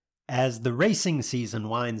As the racing season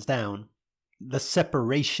winds down, the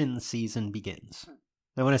separation season begins.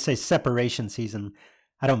 Now, when I say separation season,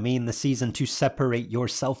 I don't mean the season to separate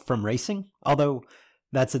yourself from racing, although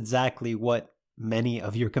that's exactly what many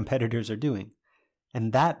of your competitors are doing.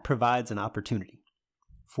 And that provides an opportunity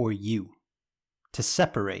for you to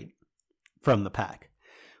separate from the pack.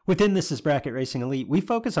 Within This Is Bracket Racing Elite, we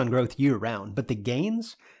focus on growth year-round, but the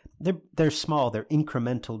gains, they're small, they're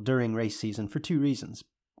incremental during race season for two reasons.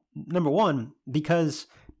 Number one, because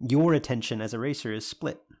your attention as a racer is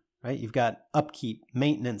split, right? You've got upkeep,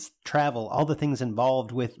 maintenance, travel, all the things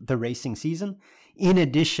involved with the racing season, in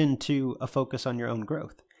addition to a focus on your own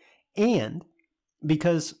growth. And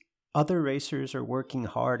because other racers are working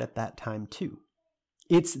hard at that time too.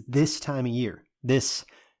 It's this time of year, this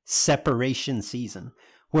separation season,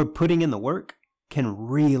 where putting in the work can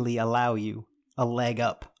really allow you a leg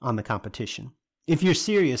up on the competition. If you're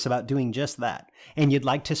serious about doing just that, and you'd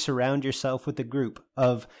like to surround yourself with a group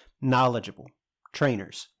of knowledgeable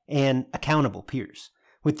trainers and accountable peers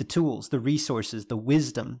with the tools, the resources, the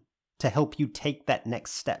wisdom to help you take that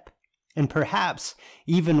next step, and perhaps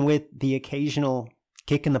even with the occasional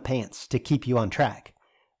kick in the pants to keep you on track,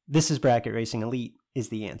 This Is Bracket Racing Elite is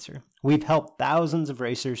the answer. We've helped thousands of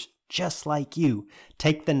racers just like you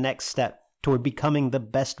take the next step toward becoming the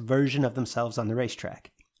best version of themselves on the racetrack.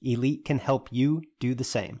 Elite can help you do the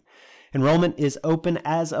same. Enrollment is open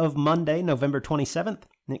as of Monday, November 27th,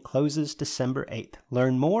 and it closes December 8th.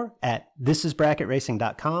 Learn more at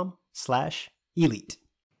thisisbracketracing.com/elite.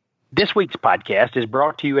 This week's podcast is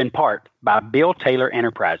brought to you in part by Bill Taylor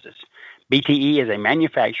Enterprises. BTE is a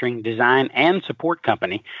manufacturing, design, and support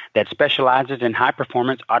company that specializes in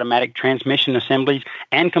high-performance automatic transmission assemblies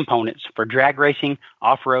and components for drag racing,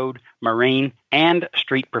 off-road, marine, and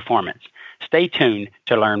street performance. Stay tuned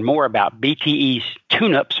to learn more about BTE's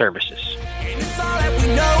tune-up services. It's all that we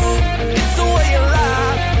know, it's the way of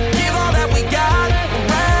life. Give all that we got,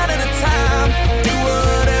 right at a time. Do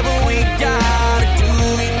whatever we gotta do,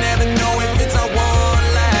 we never know if it's our one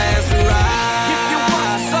last ride. If you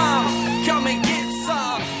want some, come and get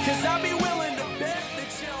some, 'cause I'll be willing to bet that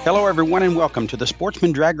you'll... Hello, everyone, and welcome to the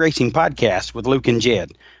Sportsman Drag Racing Podcast with Luke and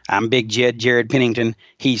Jed. I'm Big Jed Jared Pennington.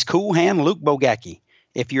 He's Cool Hand Luke Bogacki.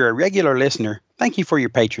 If you're a regular listener, thank you for your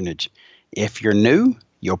patronage. If you're new,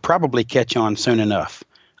 you'll probably catch on soon enough.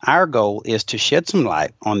 Our goal is to shed some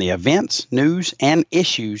light on the events, news, and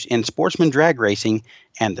issues in sportsman drag racing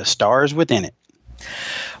and the stars within it.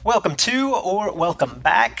 Welcome to, or welcome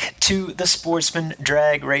back to, the Sportsman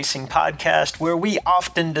Drag Racing Podcast, where we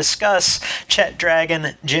often discuss Chet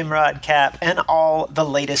Dragon, Jim Rodcap, and all the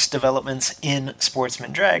latest developments in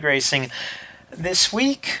sportsman drag racing. This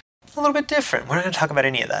week, a little bit different. We're not going to talk about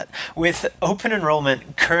any of that. With open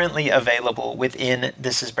enrollment currently available within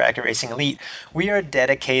This Is Bracket Racing Elite, we are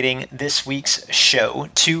dedicating this week's show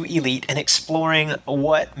to Elite and exploring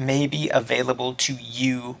what may be available to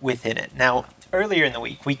you within it. Now, earlier in the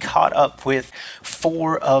week, we caught up with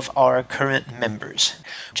 4 of our current members: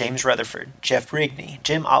 James Rutherford, Jeff Rigney,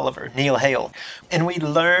 Jim Oliver, Neil Hale, and we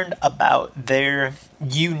learned about their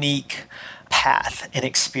unique path and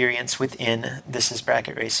experience within This Is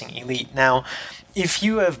Bracket Racing Elite. Now, if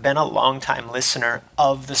you have been a long-time listener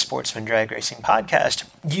of the Sportsman Drag Racing Podcast,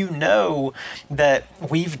 you know that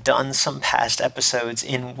we've done some past episodes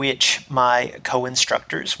in which my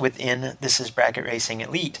co-instructors within This Is Bracket Racing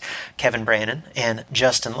Elite, Kevin Brannon and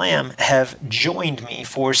Justin Lamb, have joined me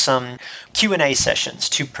for some Q&A sessions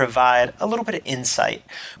to provide a little bit of insight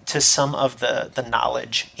to some of the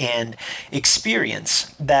knowledge and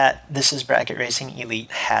experience that This Is Bracket Racing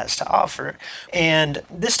Elite has to offer. And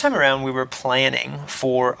this time around, we were planning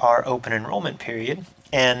for our open enrollment period,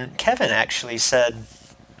 and Kevin actually said,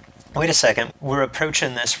 wait a second, we're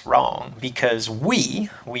approaching this wrong, because we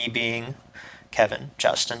being Kevin,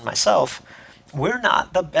 Justin, myself, we're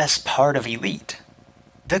not the best part of Elite.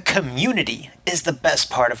 The community is the best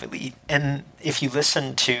part of Elite. And if you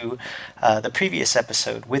listen to the previous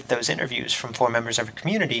episode with those interviews from 4 members of our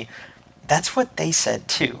community, that's what they said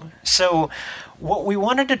too. So what we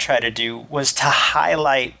wanted to try to do was to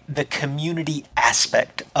highlight the community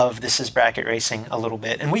aspect of This Is Bracket Racing a little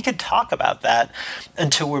bit. And we could talk about that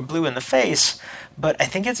until we're blue in the face, but I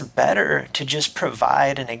think it's better to just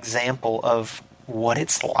provide an example of what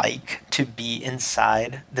it's like to be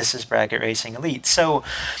inside This Is Bracket Racing Elite. So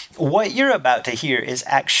what you're about to hear is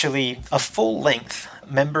actually a full-length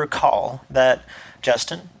member call that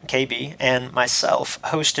Justin, KB, and myself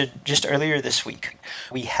hosted just earlier this week.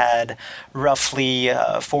 We had roughly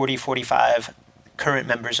 45 current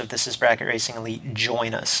members of This Is Bracket Racing Elite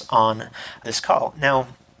join us on this call. Now,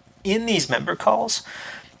 in these member calls,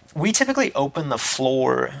 we typically open the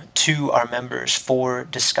floor to our members for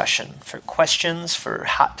discussion, for questions, for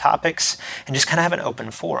hot topics, and just kind of have an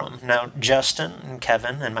open forum. Now, Justin and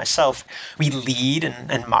Kevin and myself, we lead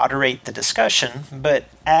and moderate the discussion, but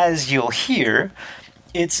as you'll hear,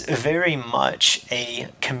 it's very much a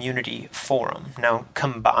community forum. Now,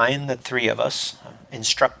 combine the three of us,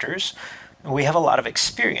 instructors, we have a lot of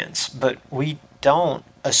experience, but we don't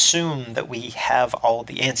assume that we have all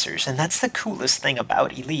the answers. And that's the coolest thing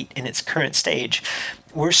about Elite in its current stage.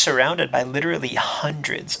 We're surrounded by literally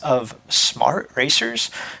hundreds of smart racers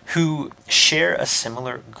who share a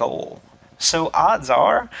similar goal. So odds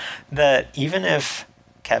are that even if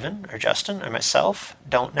Kevin or Justin or myself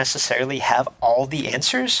don't necessarily have all the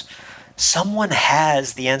answers, someone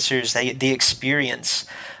has the answers, the experience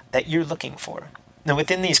that you're looking for. Now,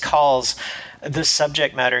 within these calls, the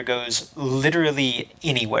subject matter goes literally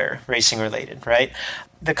anywhere racing related, right?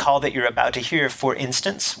 The call that you're about to hear, for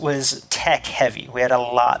instance, was tech heavy. We had a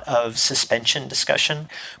lot of suspension discussion,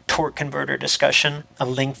 torque converter discussion, a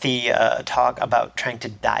lengthy talk about trying to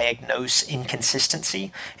diagnose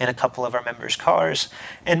inconsistency in a couple of our members' cars,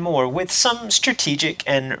 and more, with some strategic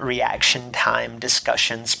and reaction time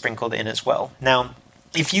discussion sprinkled in as well. Now,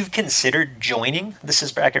 if you've considered joining This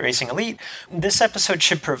is Bracket Racing Elite, this episode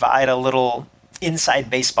should provide a little inside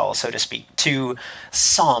baseball, so to speak, to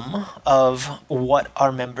some of what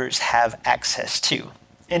our members have access to.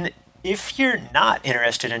 And if you're not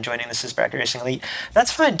interested in joining This is Bracket Racing Elite,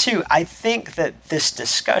 that's fine too. I think that this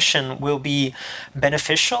discussion will be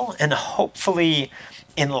beneficial and hopefully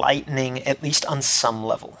enlightening, at least on some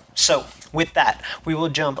level. So with that, we will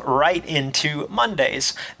jump right into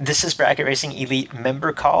Monday's This is Bracket Racing Elite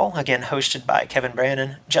member call, again hosted by Kevin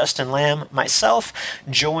Brannon, Justin Lamb, myself,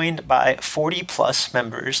 joined by 40 plus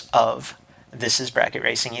members of This is Bracket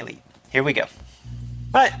Racing Elite. Here we go.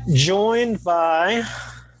 All right, joined by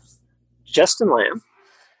Justin Lamb,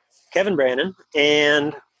 Kevin Brannon,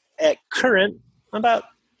 and at current, about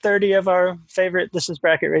 30 of our favorite This is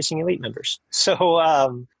Bracket Racing Elite members.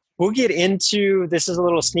 So we'll get into, this is a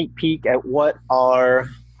little sneak peek at what our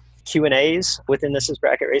Q&As within This is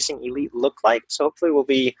Bracket Racing Elite look like. So hopefully we'll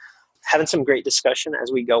be having some great discussion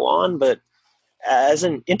as we go on. But as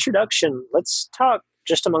an introduction, let's talk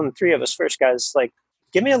just among the three of us first, guys. Like,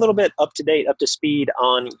 give me a little bit up to date, up to speed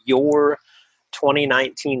on your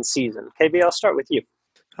 2019 season. KB, I'll start with you.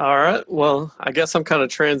 All right. Well, I guess I'm kind of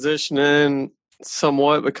transitioning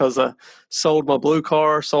somewhat because I sold my blue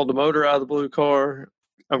car, sold the motor out of the blue car.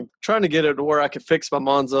 I'm trying to get it to where I can fix my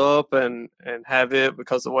Monza up and have it,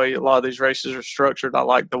 because the way a lot of these races are structured, I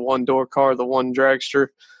like the one-door car, the one dragster.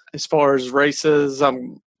 As far as races,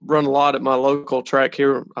 I'm running a lot at my local track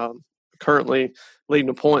here. Currently leading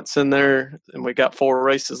the points in there, and we got 4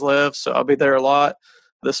 races left, so I'll be there a lot.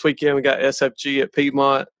 This weekend we got SFG at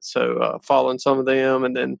Piedmont, so following some of them,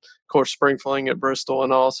 and then, of course, Spring Fling at Bristol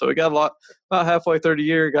and all. So we got a lot, about halfway through the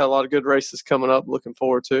year, got a lot of good races coming up, looking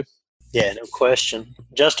forward to. Yeah, no question.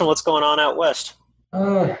 Justin, what's going on out west?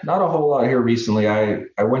 Not a whole lot here recently. I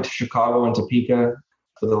went to Chicago and Topeka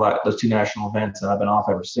for those 2 national events, and I've been off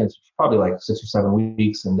ever since, probably like 6 or 7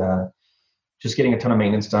 weeks, and just getting a ton of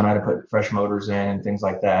maintenance done. I had to put fresh motors in and things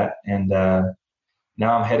like that. And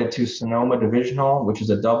now I'm headed to Sonoma Divisional, which is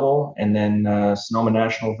a double, and then Sonoma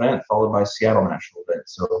National Event, followed by Seattle National Event.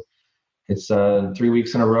 So it's 3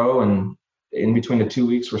 weeks in a row, and in between the 2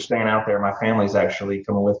 weeks, we're staying out there. My family's actually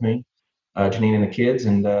coming with me, Janine and the kids,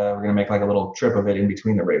 and we're going to make like a little trip of it in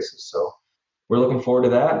between the races. So we're looking forward to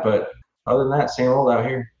that. But other than that, same old out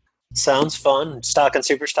here. Sounds fun. Stock and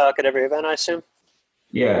super stock at every event, I assume?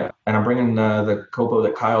 Yeah, and I'm bringing the Copo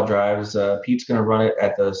that Kyle drives. Pete's going to run it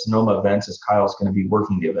at the Sonoma events, as Kyle's going to be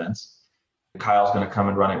working the events. Kyle's going to come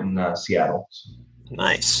and run it in Seattle.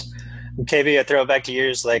 Nice. KB, I throw it back to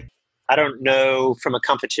yours. Like, I don't know from a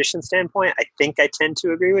competition standpoint, I think I tend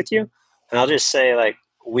to agree with you. And I'll just say, like,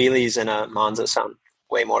 wheelies in a Monza sound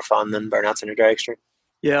way more fun than burnouts in a dragster.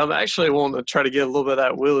 Yeah, I'm actually wanting to try to get a little bit of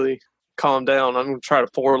that wheelie calm down. I'm going to try to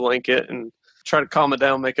forward link it and try to calm it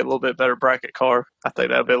down, make it a little bit better bracket car. I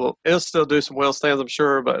think that'll be it'll still do some wheel stands, I'm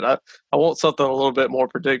sure, but I want something a little bit more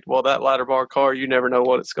predictable. That ladder bar car, you never know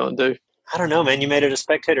what it's going to do. I don't know, man. You made it a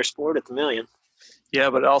spectator sport at the Million.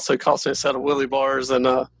 Yeah, but it also cost me a set of wheelie bars and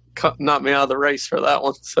knocked me out of the race for that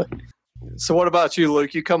one. So what about you,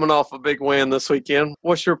 Luke? You coming off a big win this weekend.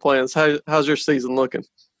 What's your plans? How's your season looking?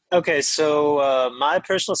 Okay, so my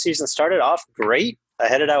personal season started off great. I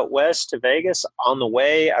headed out west to Vegas. On the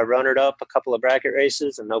way, I runnered up a couple of bracket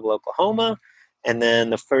races in Noble, Oklahoma. And then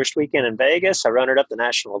the first weekend in Vegas, I runnered up the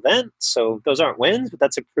national event. So those aren't wins, but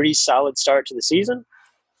that's a pretty solid start to the season.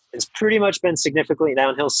 It's pretty much been significantly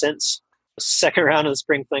downhill since. Second round of the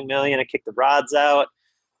Spring Fling Million, I kicked the rods out.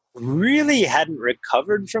 Really hadn't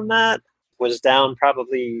recovered from that. Was down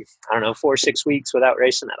probably, 4 or 6 weeks without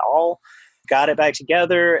racing at all. Got it back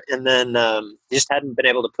together, and then just hadn't been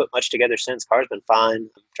able to put much together since. Car's been fine.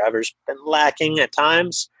 Driver's been lacking at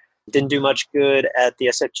times. Didn't do much good at the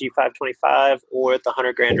SFG 525 or at the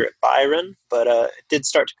 100 Grander at Byron, but it did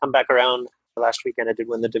start to come back around. Last weekend I did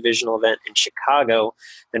win the divisional event in Chicago.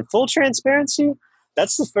 And full transparency,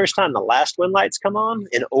 that's the first time the last win lights come on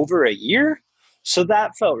in over a year. So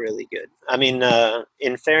that felt really good. I mean,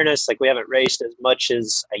 in fairness, like we haven't raced as much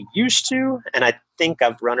as I used to, and I think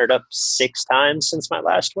I've runnered up 6 times since my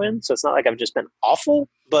last win. So it's not like I've just been awful,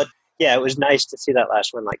 but yeah, it was nice to see that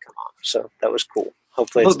last win light come on. So that was cool.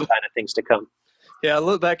 Hopefully it's the kind of things to come. Yeah, I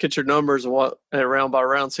look back at your numbers and what round by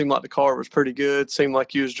round seemed like the car was pretty good. Seemed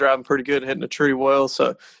like you was driving pretty good, hitting the tree well.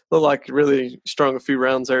 So it looked like you really strung a few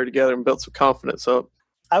rounds there together and built some confidence up.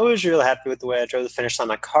 I was really happy with the way I drove the finish line.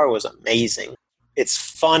 My car was amazing. It's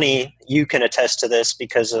funny, you can attest to this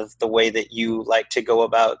because of the way that you like to go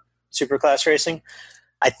about superclass racing.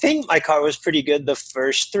 I think my car was pretty good the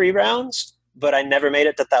first 3 rounds, but I never made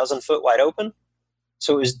it to 1,000-foot wide open.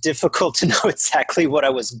 So it was difficult to know exactly what I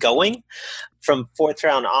was going. From 4th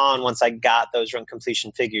round on, once I got those run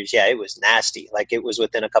completion figures, yeah, it was nasty. Like it was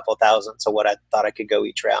within a couple thousandths of what I thought I could go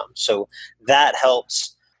each round. So that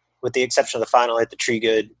helps, with the exception of the final, hit the tree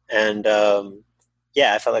good. And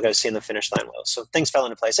yeah, I felt like I was seeing the finish line well. So things fell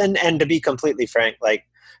into place. And to be completely frank, like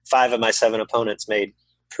 5 of my 7 opponents made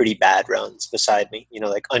pretty bad runs beside me,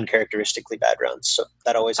 like uncharacteristically bad runs. So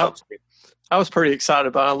that always helps me. I was pretty excited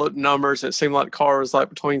about it. I looked at numbers, and it seemed like the car was like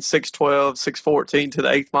between 612, 614 to the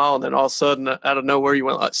 8th mile, and then all of a sudden, out of nowhere, you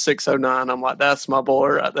went like 609. I'm like, that's my boy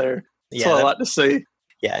right there. That's what I like to see.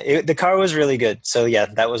 Yeah, the car was really good. So, yeah,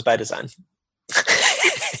 that was by design.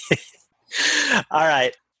 All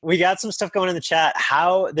right. We got some stuff going in the chat.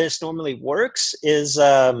 How this normally works is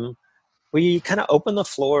we kind of open the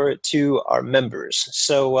floor to our members.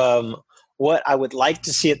 So what I would like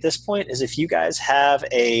to see at this point is if you guys have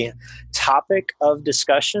a topic of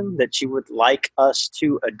discussion that you would like us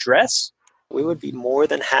to address, we would be more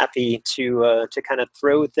than happy to kind of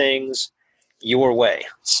throw things your way.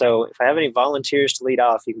 So if I have any volunteers to lead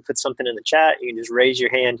off, you can put something in the chat. You can just raise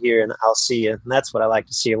your hand here and I'll see you. And that's what I like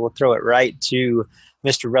to see. We'll throw it right to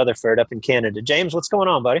Mr. Rutherford up in Canada. James, what's going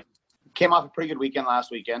on, buddy? Came off a pretty good weekend last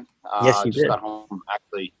weekend. Yes, you just did. got home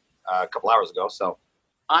actually a couple hours ago. So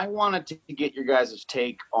I wanted to get your guys'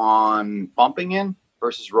 take on bumping in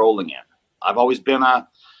versus rolling in. I've always been a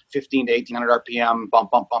 15 to 1800 RPM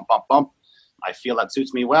bump, bump, bump, bump, bump. I feel that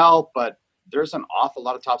suits me well, but there's an awful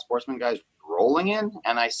lot of top sportsman guys rolling in,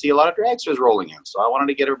 and I see a lot of dragsters rolling in. So I wanted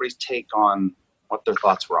to get everybody's take on what their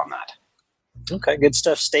thoughts were on that. Okay, good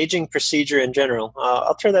stuff. Staging procedure in general.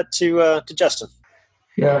 I'll turn that to Justin.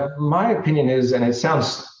 Yeah, my opinion is, and it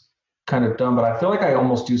sounds kind of dumb, but I feel like I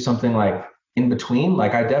almost do something like in between.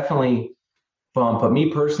 Like I definitely bump, but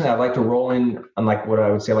me personally, I like to roll in on like what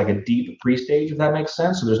I would say like a deep pre-stage, if that makes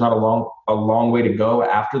sense. So there's not a long way to go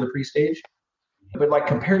after the pre-stage. But like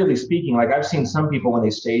comparatively speaking, like I've seen some people when they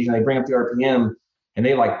stage and they bring up the RPM and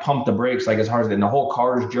they like pump the brakes like as hard as they, and the whole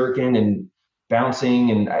car is jerking and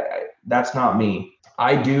bouncing, and that's not me.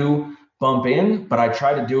 I do bump in, but I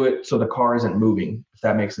try to do it so the car isn't moving, if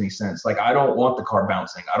that makes any sense. Like I don't want the car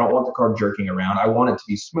bouncing. I don't want the car jerking around. I want it to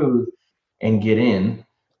be smooth and get in.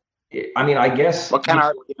 I mean, I guess. What kind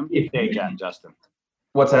of RPM do you stage at, Justin?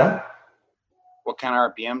 What's that? What kind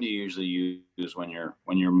of RPM do you usually use when you're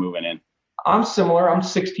moving in? I'm similar. I'm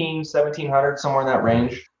 16, 1700, somewhere in that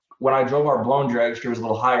range. When I drove our blown dragster, it was a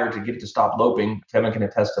little higher to get it to stop loping. Kevin can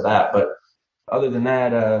attest to that. But other than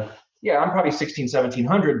that, yeah, I'm probably 16,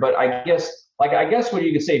 1700. But I guess what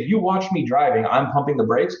you could say, if you watch me driving, I'm pumping the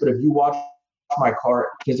brakes. But if you watch my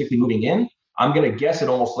car physically moving in, I'm going to guess it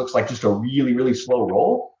almost looks like just a really, really slow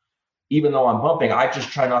roll. Even though I'm bumping, I just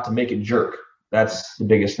try not to make it jerk. That's the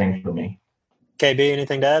biggest thing for me. KB,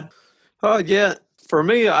 anything to add? Yeah. For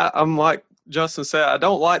me, I'm like Justin said, I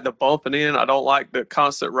don't like the bumping in. I don't like the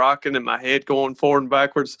constant rocking in my head going forward and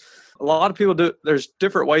backwards. A lot of people do. There's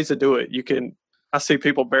different ways to do it. I see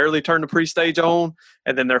people barely turn the pre-stage on,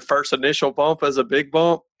 and then their first initial bump is a big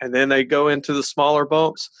bump, and then they go into the smaller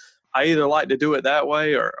bumps. I either like to do it that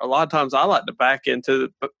way, or a lot of times I like to back in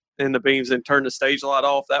the beams and turn the stage light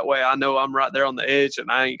off. That way I know I'm right there on the edge,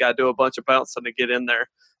 and I ain't got to do a bunch of bouncing to get in there.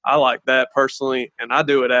 I like that personally, and I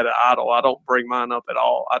do it at an idle. I don't bring mine up at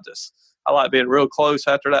all. I like being real close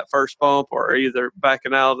after that first bump, or either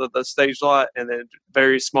backing out of the stage light and then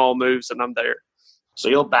very small moves, and I'm there. So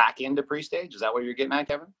you'll back into pre-stage? Is that what you're getting at,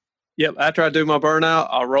 Kevin? Yep. After I do my burnout,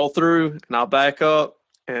 I'll roll through and I'll back up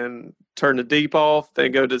and turn the deep off,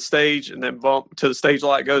 then go to the stage, and then bump till the stage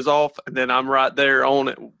light goes off, and then I'm right there on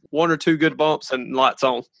it. 1 or 2 good bumps and lights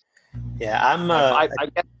on. Yeah, I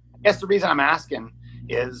guess the reason I'm asking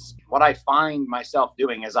is what I find myself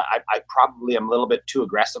doing is I probably am a little bit too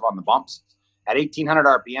aggressive on the bumps. At 1,800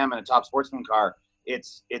 RPM in a top sportsman car,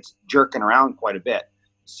 it's jerking around quite a bit.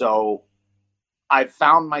 So I've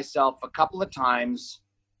found myself a couple of times,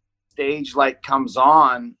 stage light comes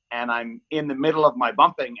on and I'm in the middle of my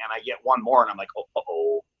bumping and I get one more and I'm like,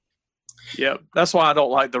 oh. Yeah, that's why I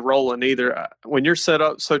don't like the rolling either. When you're set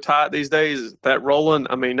up so tight these days, that rolling,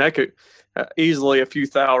 I mean, that could easily a few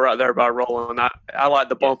thou right there by rolling. I like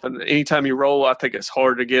the bumping. Anytime you roll, I think it's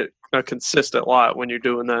hard to get a consistent light when you're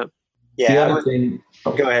doing that. Yeah. The other thing,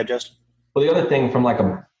 Go ahead, Justin. well, the other thing from like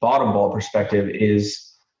a bottom ball perspective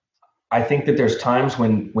is I think that there's times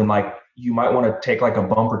when like you might want to take like a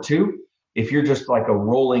bump or two. If you're just like a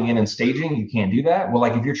rolling in and staging, you can't do that. Well,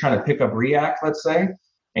 like if you're trying to pick up react, let's say,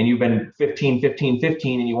 and you've been 15, 15,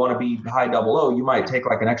 15, and you want to be high double O, you might take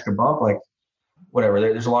like an extra bump, like whatever.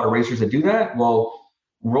 There's a lot of racers that do that. Well,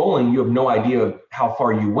 rolling, you have no idea how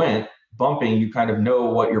far you went. Bumping, you kind of know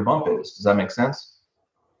what your bump is. Does that make sense?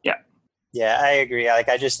 Yeah, I agree. Like,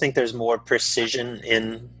 I just think there's more precision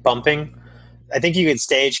in bumping. I think you could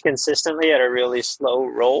stage consistently at a really slow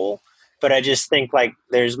roll, but I just think like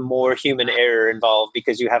there's more human error involved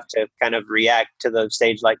because you have to kind of react to the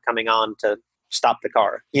stage light coming on to stop the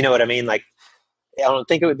car. You know what I mean? Like, I don't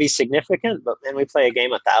think it would be significant, but man, we play a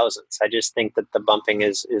game of thousands. I just think that the bumping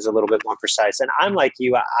is a little bit more precise. And I'm like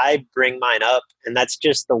you, I bring mine up, and that's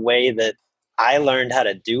just the way that I learned how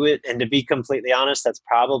to do it. And to be completely honest, that's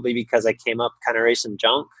probably because I came up kind of racing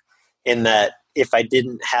junk, in that if I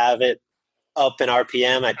didn't have it up in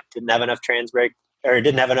RPM, I didn't have enough trans brake, or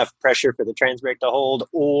didn't have enough pressure for the trans brake to hold,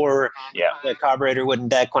 or the carburetor wouldn't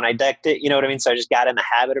deck when I decked it. You know what I mean? So I just got in the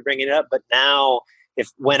habit of bringing it up. But now,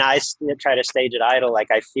 when I try to stage it idle,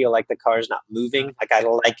 like I feel like the car's not moving. Like I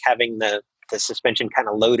like having the suspension kind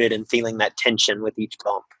of loaded and feeling that tension with each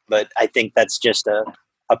bump. But I think that's just a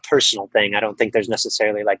personal thing. I don't think there's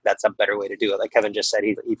necessarily like that's a better way to do it. Like Kevin just said,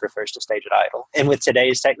 he prefers to stage it idle. And with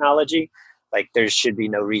today's technology, like there should be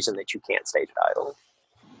no reason that you can't stage it idle.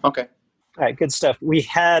 Okay. All right, good stuff. We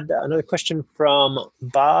had another question from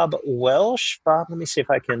Bob Welsh. Bob, let me see if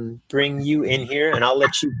I can bring you in here, and I'll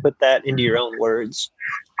let you put that into your own words.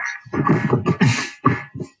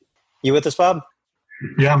 You with us, Bob?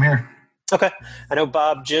 Yeah, I'm here. Okay. I know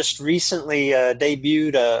Bob just recently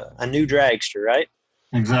debuted a new dragster, right?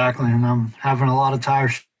 Exactly, and I'm having a lot of tire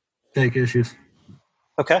shake issues.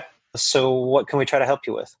 Okay. So what can we try to help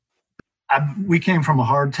you with? We came from a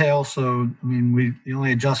hardtail, so I mean, the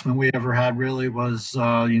only adjustment we ever had really was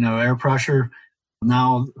air pressure.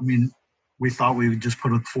 Now, I mean, we thought we would just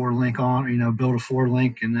put a 4-link on, build a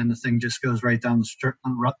 4-link, and then the thing just goes right down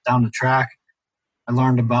the track. I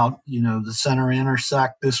learned about the center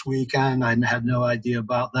intersect this weekend. I had no idea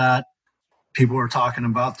about that. People were talking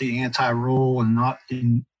about the anti-roll and not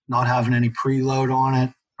having any preload on it,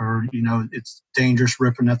 or it's dangerous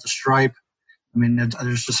ripping at the stripe. I mean,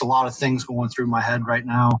 there's just a lot of things going through my head right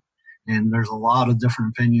now, and there's a lot of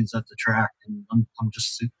different opinions at the track. And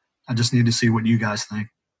I just need to see what you guys think.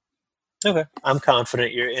 Okay. I'm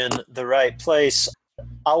confident you're in the right place.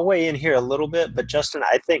 I'll weigh in here a little bit, but Justin,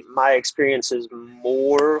 I think my experience is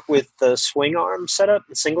more with the swing arm setup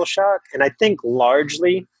and single shock. And I think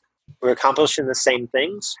largely we're accomplishing the same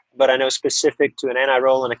things, but I know specific to an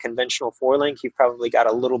anti-roll and a conventional 4-link, you've probably got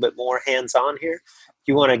a little bit more hands-on here.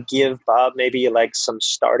 You want to give Bob maybe like some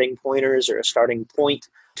starting pointers or a starting point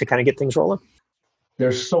to kind of get things rolling?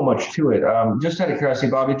 There's so much to it. Just out of curiosity,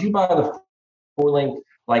 Bob, did you buy the 4-link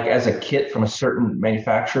like as a kit from a certain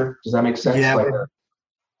manufacturer? Does that make sense?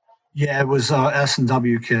 Yeah, it was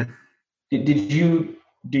S&W kit. Did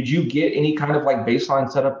you get any kind of like baseline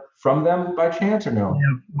setup from them by chance or no?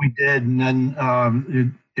 Yeah, we did, and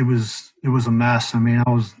then it was a mess. I mean,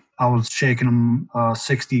 I was shaking them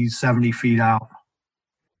 60, 70 feet out.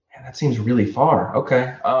 Yeah, that seems really far.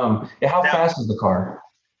 Okay. How fast is the car?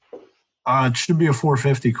 It should be a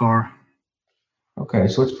 450 car. Okay,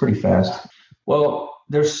 so it's pretty fast. Well,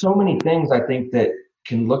 there's so many things I think that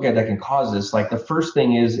can cause this. Like the first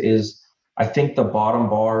thing is I think the bottom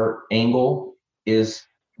bar angle is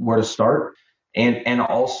where to start. And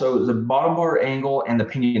also the bottom bar angle and the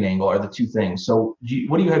pinion angle are the two things. So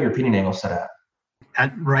what do you have your pinion angle set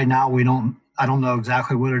at? Right now, I don't know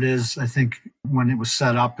exactly what it is. I think when it was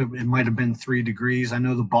set up, it might have been 3 degrees. I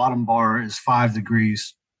know the bottom bar is 5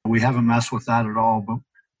 degrees. We haven't messed with that at all, but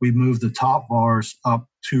we moved the top bars up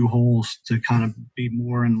 2 holes to kind of be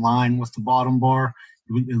more in line with the bottom bar.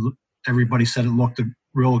 Everybody said it looked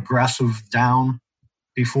real aggressive down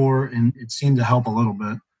before, and it seemed to help a little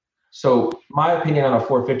bit. So my opinion on a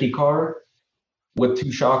 450 car with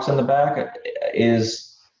two shocks in the back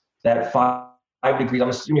is that 5 degrees. I'm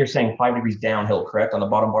assuming you're saying 5 degrees downhill, correct? On the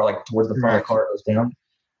bottom bar, like towards the front of the car, it goes down.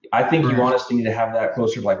 I think you honestly need to have that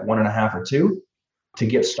closer to like 1.5 or 2 to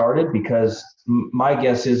get started, because my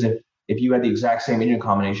guess is if you had the exact same engine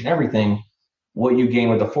combination, everything, what you gain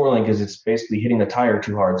with the 4-link is it's basically hitting the tire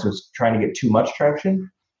too hard. So it's trying to get too much traction.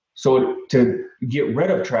 So to get rid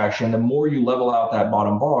of traction, the more you level out that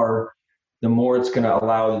bottom bar, the more it's going to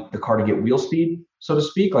allow the car to get wheel speed, so to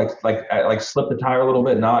speak, like slip the tire a little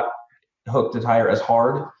bit, not hook the tire as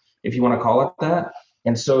hard, if you want to call it that.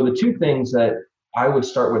 And so the two things that I would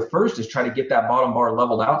start with first is try to get that bottom bar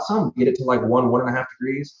leveled out some, get it to like 1.5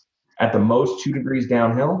 degrees, at the most 2 degrees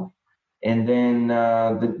downhill. And then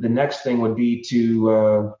the next thing would be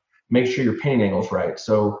to make sure your pinion angle's right.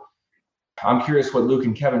 So I'm curious what Luke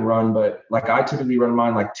and Kevin run, but like I typically run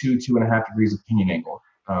mine like 2.5 degrees of pinion angle.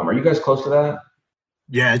 Are you guys close to that?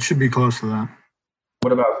 Yeah, it should be close to that.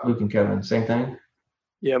 What about Luke and Kevin? Same thing?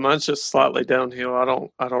 Yeah, mine's just slightly downhill. I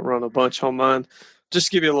don't run a bunch on mine. Just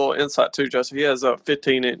to give you a little insight too, Joseph, he has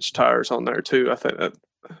 15-inch tires on there too. I think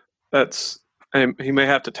that's and he may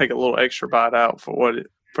have to take a little extra bite out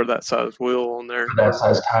for that size wheel on there. For that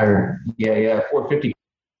size tire. Yeah. 450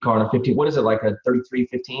 car on a 15. What is it, like a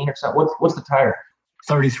 3315 or something? What's the tire?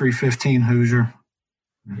 3315 Hoosier.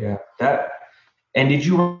 Yeah. And did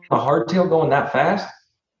you run a hardtail going that fast?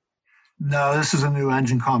 No, this is a new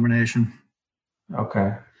engine combination.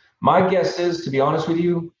 Okay. My guess is, to be honest with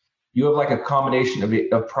you, you have like a combination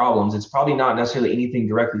of problems. It's probably not necessarily anything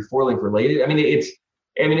directly 4-link related. I mean,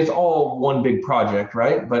 it's all one big project,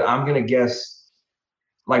 right? But I'm going to guess,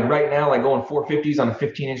 like right now, like going 450s on a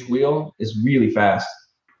 15-inch wheel is really fast.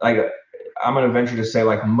 Like I'm going to venture to say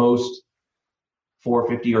like most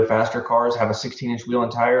 450 or faster cars have a 16-inch wheel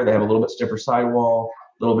and tire. They have a little bit stiffer sidewall,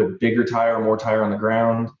 a little bit bigger tire, more tire on the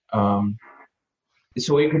ground.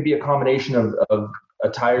 So it could be a combination of a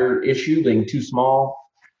tire issue being too small.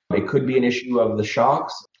 It could be an issue of the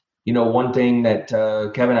shocks. You know, one thing that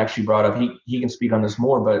Kevin actually brought up, he can speak on this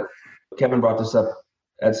more, but Kevin brought this up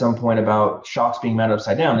at some point about shocks being mounted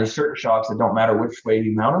upside down. There's certain shocks that don't matter which way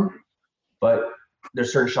you mount them, but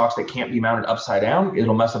there's certain shocks that can't be mounted upside down.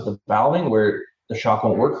 It'll mess up the valving where the shock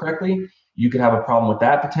won't work correctly. You could have a problem with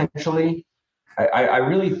that potentially. I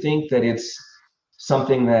really think that it's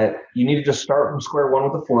something that you need to just start from square one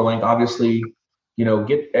with the 4-link. Obviously, you know,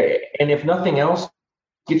 and if nothing else,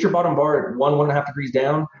 get your bottom bar at 1.5 degrees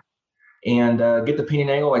down, and get the pinion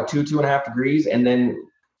angle like 2.5 degrees. And then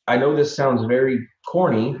I know this sounds very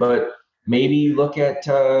corny, but maybe look at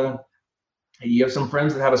you have some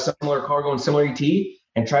friends that have a similar car going similar ET,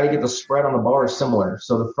 and try to get the spread on the bar similar.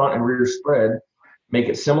 So the front and rear spread, make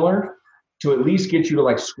it similar to at least get you to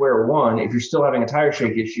like square one. If you're still having a tire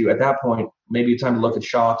shake issue, at that point, maybe it's time to look at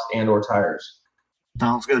shocks and or tires.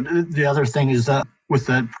 Sounds good. The other thing is that with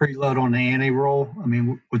that preload on the anti-roll, I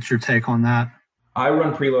mean, what's your take on that? I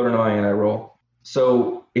run preload on my anti-roll.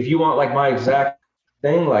 So if you want like my exact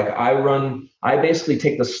thing, like I basically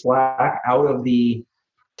take the slack out of the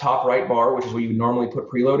top right bar, which is where you normally put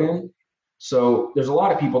preload in. So there's a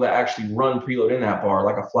lot of people that actually run preload in that bar,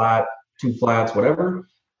 like a flat, 2 flats, whatever.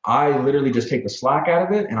 I literally just take the slack out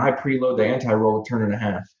of it and I preload the anti-roll a turn and a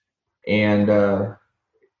half. And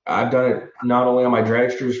I've done it not only on my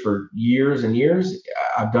dragsters for years and years.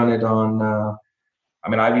 I've done it on,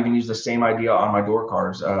 I've even used the same idea on my door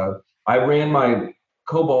cars. I ran my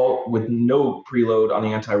Cobalt with no preload on the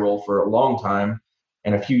anti-roll for a long time.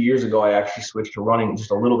 And a few years ago, I actually switched to running just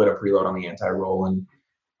a little bit of preload on the anti-roll. And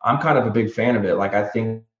I'm kind of a big fan of it. Like, I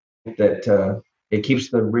think that it keeps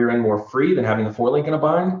the rear end more free than having the 4-link in a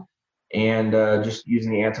bind, and just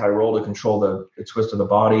using the anti-roll to control the twist of the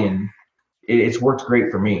body. And it's worked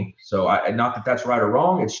great for me. So not that that's right or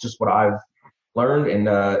wrong. It's just what I've learned. And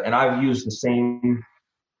I've used the same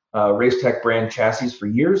Racetech brand chassis for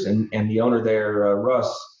years. And the owner there,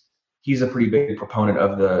 Russ, he's a pretty big proponent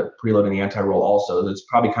of the preload and the anti-roll also. That's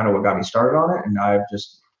probably kind of what got me started on it. And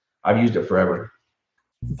I've used it forever.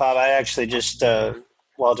 Bob, I actually just,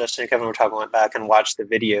 while Justin and Kevin were talking, went back and watched the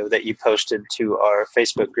video that you posted to our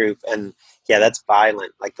Facebook group. And yeah, that's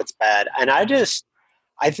violent. Like, that's bad. And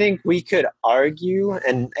I think we could argue,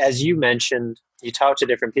 and as you mentioned, you talk to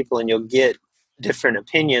different people and you'll get different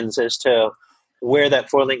opinions as to where that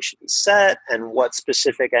 4-link should be set and what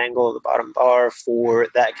specific angle of the bottom bar for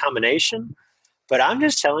that combination. But I'm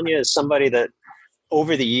just telling you, as somebody that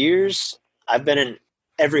over the years, I've been in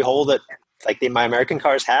every hole that like my American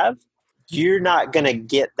cars have, you're not going to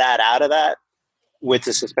get that out of that with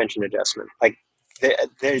the suspension adjustment. Like,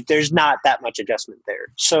 there's not that much adjustment there.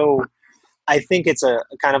 So I think it's a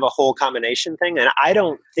kind of a whole combination thing. And I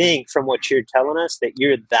don't think from what you're telling us that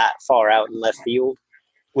you're that far out in left field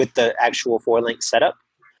with the actual 4-link setup.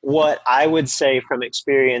 What I would say from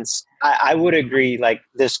experience, I would agree, like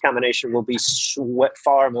this combination will be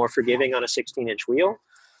far more forgiving on a 16-inch wheel.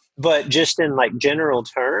 But just in like general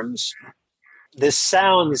terms, this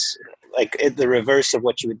sounds like the reverse of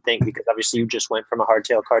what you would think, because obviously you just went from a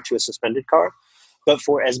hardtail car to a suspended car. But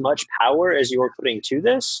for as much power as you're putting to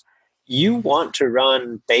this, you want to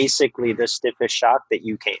run basically the stiffest shock that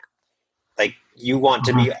you can. Like you want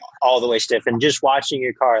to be all the way stiff. And just watching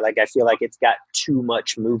your car, like I feel like it's got too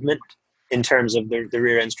much movement in terms of the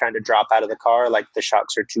rear end's trying to drop out of the car, like the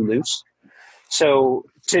shocks are too loose. So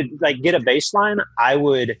to like get a baseline, I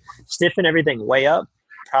would stiffen everything way up,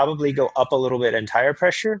 probably go up a little bit in tire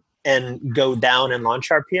pressure, and go down in launch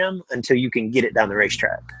RPM until you can get it down the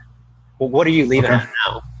racetrack. Well, what are you leaving at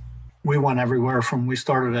now? We went everywhere we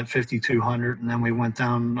started at 5,200 and then we went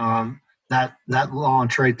down, that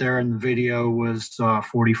launch right there in the video was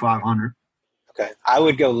 4,500. Okay. I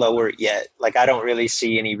would go lower yet. Like I don't really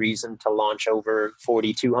see any reason to launch over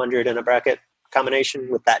 4,200 in a bracket combination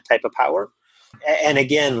with that type of power. And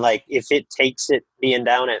again, like if it takes it being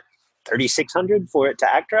down at 3,600 for it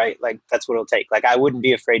to act right, like that's what it'll take. Like I wouldn't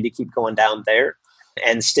be afraid to keep going down there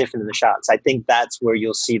and stiffening the shocks. I think that's where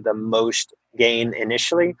you'll see the most gain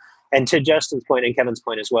initially. And to Justin's point and Kevin's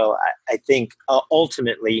point as well, I think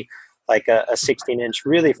ultimately like a 16-inch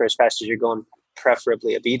really for as fast as you're going,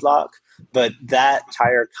 preferably a beadlock. But that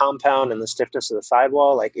tire compound and the stiffness of the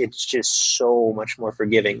sidewall, like it's just so much more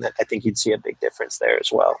forgiving that I think you'd see a big difference there as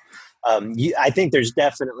well. I think there's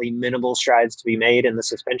definitely minimal strides to be made in the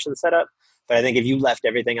suspension setup, but I think if you left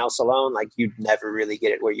everything else alone, like you'd never really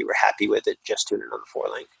get it where you were happy with it just tuning on the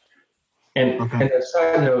 4-link. And a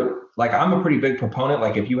side note, like I'm a pretty big proponent,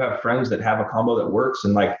 like if you have friends that have a combo that works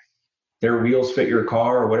and like their wheels fit your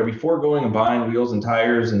car or whatever, before going and buying wheels and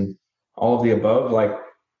tires and all of the above, like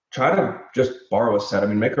try to just borrow a set. I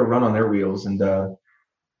mean, make a run on their wheels. And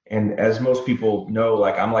as most people know,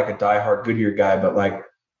 like I'm like a diehard Goodyear guy, but like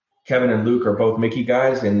Kevin and Luke are both Mickey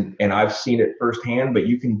guys, and I've seen it firsthand, but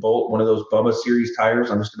you can bolt one of those Bubba Series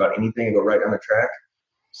tires on just about anything and go right down the track.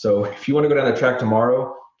 So if you want to go down the track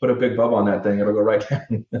tomorrow, put a big Bubba on that thing. It'll go right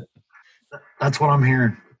down. That's what I'm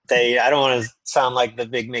hearing. I don't want to sound like the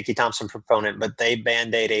big Mickey Thompson proponent, but they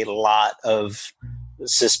Band-Aid a lot of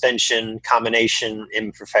suspension combination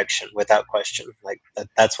imperfection without question. Like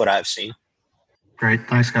that's what I've seen. Great.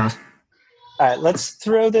 Thanks, guys. All right, let's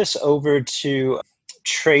throw this over to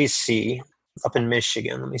Tracy up in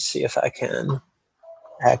Michigan. Let me see if I can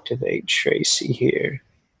activate Tracy here.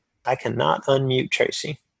 I cannot unmute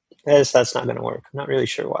Tracy. That's not going to work. I'm not really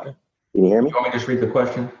sure why. Can you hear me? You want me to just read the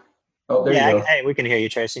question? Oh, there you go. Hey, we can hear you,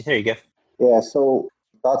 Tracy. There you go. Yeah, so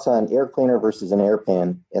thoughts on air cleaner versus an air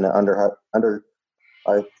pan in an under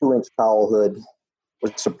a 2-inch cowl hood.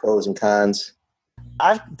 What's the pros and cons?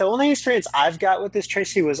 The only experience I've got with this,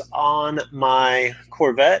 Tracy, was on my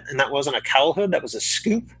Corvette, and that wasn't a cowl hood. That was a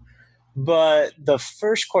scoop. But the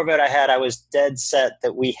first Corvette I had, I was dead set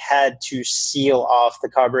that we had to seal off the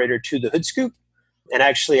carburetor to the hood scoop. And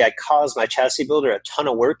actually, I caused my chassis builder a ton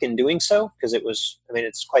of work in doing so because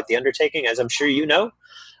it's quite the undertaking, as I'm sure you know.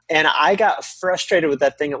 And I got frustrated with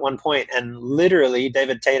that thing at one point, and literally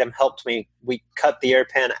David Tatum helped me. We cut the air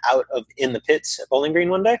pan out in the pits at Bowling Green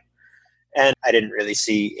one day, and I didn't really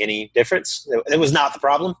see any difference. It was not the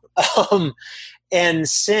problem. And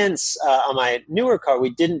since on my newer car,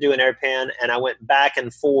 we didn't do an air pan, and I went back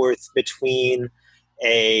and forth between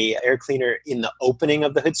a air cleaner in the opening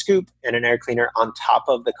of the hood scoop and an air cleaner on top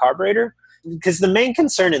of the carburetor. Because the main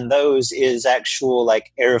concern in those is actual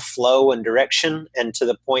like airflow and direction, and to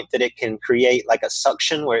the point that it can create like a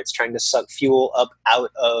suction where it's trying to suck fuel up out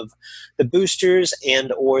of the boosters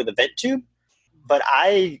and or the vent tube. But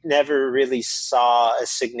I never really saw a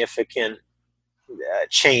significant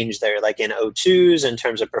change there, like in O2s in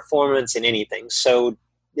terms of performance and anything. So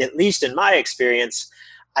at least in my experience,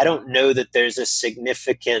 I don't know that there's a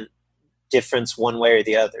significant difference one way or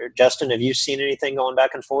the other. Justin, have you seen anything going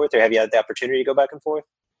back and forth, or have you had the opportunity to go back and forth?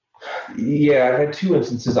 Yeah, I've had two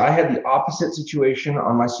instances. I had the opposite situation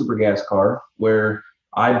on my super gas car where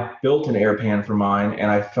I built an air pan for mine, and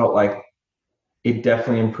I felt like it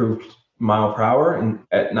definitely improved mile per hour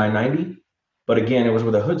at 990. But again, it was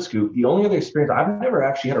with a hood scoop. The only other experience, I've never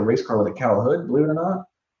actually had a race car with a cowl hood, believe it or not.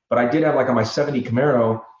 But I did have like on my 70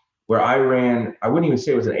 Camaro where I wouldn't even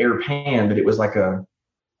say it was an air pan, but it was like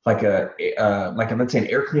let's say an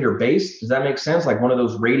air cleaner base. Does that make sense? Like one of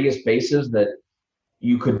those radius bases that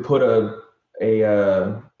you could put a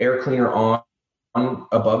air cleaner on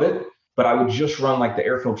above it, but I would just run like the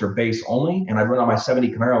air filter base only, and I'd run on my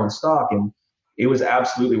 70 Camaro in stock, and it was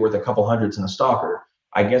absolutely worth a couple hundreds in a stalker.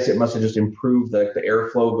 I guess it must have just improved the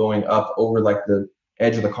airflow going up over like the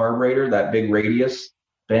edge of the carburetor, that big radius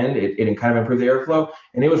bend. It kind of improved the airflow,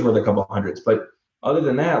 and it was worth a couple hundreds. But other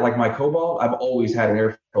than that, like my Cobalt, I've always had an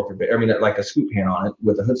air filter, like a scoop pan on it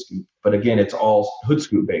with a hood scoop. But again, it's all hood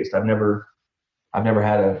scoop based. I've never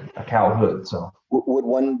had a Cal hood. So would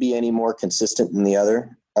one be any more consistent than the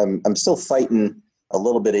other? I'm still fighting a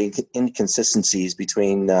little bit of inconsistencies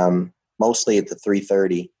between mostly at the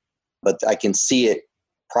 330, but I can see it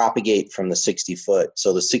propagate from the 60 foot.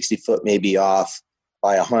 So the 60 foot may be off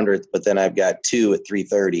by 100th, but then I've got 2 at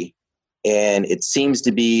 330. And it seems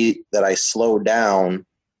to be that I slow down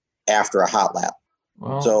after a hot lap.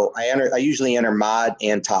 Wow. So I usually enter mod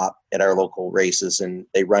and top at our local races, and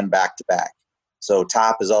they run back to back. So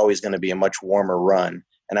top is always going to be a much warmer run.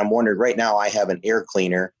 And I'm wondering, right now I have an air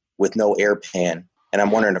cleaner with no air pan. And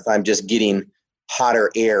I'm wondering if I'm just getting hotter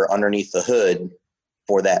air underneath the hood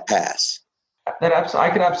for that pass. I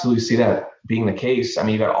could absolutely see that being the case. I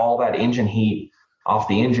mean, you got all that engine heat off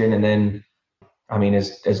the engine, and then, I mean,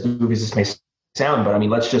 as goofy as this may sound, but I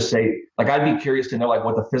mean, let's just say, like, I'd be curious to know like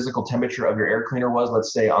what the physical temperature of your air cleaner was.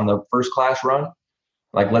 Let's say on the first class run,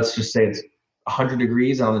 like let's just say it's 100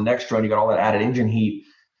 degrees, and on the next run you got all that added engine heat.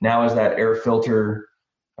 Now is that air filter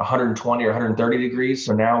 120 or 130 degrees?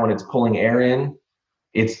 So now when it's pulling air in,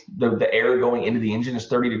 it's the air going into the engine is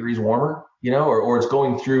 30 degrees warmer, or it's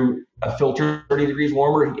going through a filter 30 degrees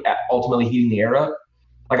warmer, ultimately heating the air up.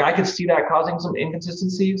 Like I could see that causing some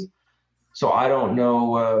inconsistencies. So I don't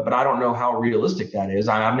know, but I don't know how realistic that is.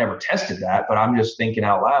 I've never tested that, but I'm just thinking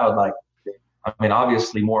out loud. Like, I mean,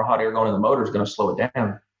 obviously more hot air going in the motor is going to slow it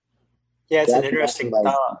down. Yeah, it's an interesting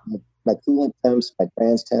thought. My coolant temps, my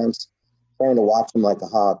trans temps, trying to watch them like a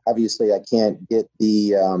hawk. Obviously, I can't get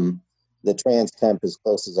the trans temp as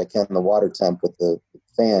close as I can the water temp with the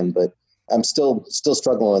fan, but I'm still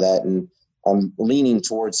struggling with that, and I'm leaning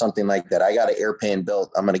towards something like that. I got an air pan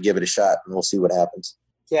built. I'm going to give it a shot, and we'll see what happens.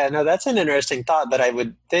 Yeah, no, that's an interesting thought that I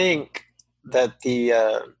would think that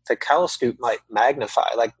the cowl scoop might magnify.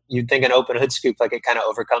 Like you'd think an open hood scoop, like it kind of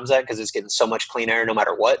overcomes that because it's getting so much clean air no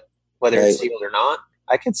matter what, whether Right. it's sealed or not.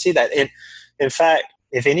 I could see that. And in fact,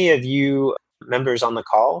 if any of you members on the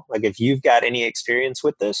call, like if you've got any experience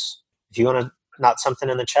with this, if you want to knot something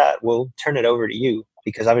in the chat, we'll turn it over to you,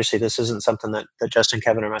 because obviously this isn't something that Justin,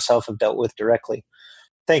 Kevin, or myself have dealt with directly.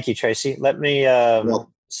 Thank you, Tracy. Let me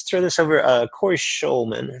let's throw this over. Corey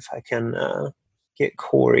Schulman, if I can get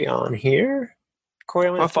Corey on here. Corey,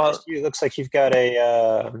 I'm going to throw this to you. It looks like you've got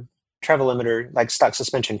a travel limiter, like stock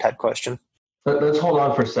suspension type question. Let's hold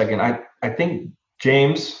on for a second. I think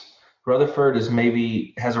James Rutherford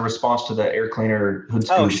has a response to the air cleaner hood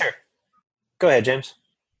scoop. Oh, sure. Go ahead, James.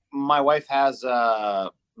 My wife has a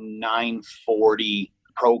 940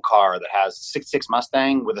 Pro car that has 6.6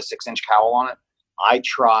 Mustang with a 6-inch cowl on it. I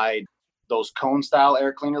tried those cone style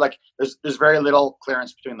air cleaner. Like there's very little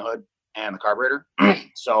clearance between the hood and the carburetor.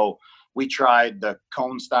 So we tried the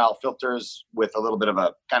cone style filters with a little bit of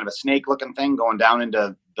a kind of a snake looking thing going down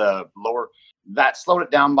into the lower. That slowed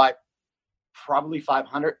it down by probably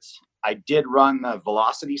 500ths. I did run the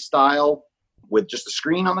velocity style with just a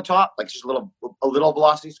screen on the top, like just a little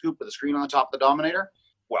velocity scoop with a screen on the top of the Dominator.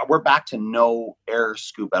 Well, we're back to no air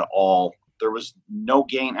scoop at all. There was no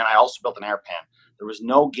gain, and I also built an air pan. There was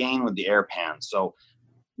no gain with the air pan. So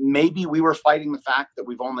maybe we were fighting the fact that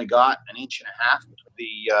we've only got 1.5 inches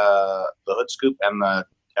between the hood scoop and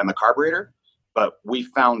the carburetor. But we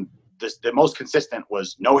found the most consistent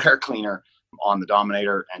was no air cleaner on the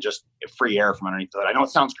Dominator and just free air from underneath the hood. I know it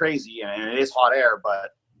sounds crazy, and it is hot air,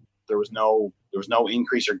 but there was no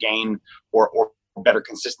increase or gain or better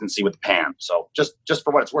consistency with the pan. So just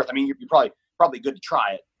for what it's worth, I mean, you're probably good to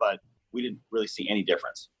try it, but we didn't really see any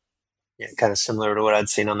difference. Yeah, kind of similar to what I'd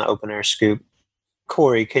seen on the open air scoop.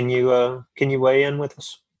 Corey, can you weigh in with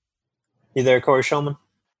us? You there, Corey Schulman?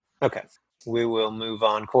 Okay, we will move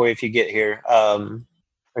on. Corey, if you get here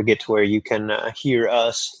or get to where you can hear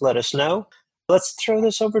us, let us know. Let's throw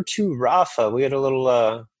this over to Rafa. We had a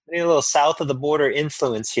little south of the border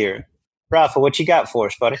influence here. Rafa, what you got for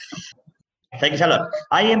us, buddy? Thanks a lot.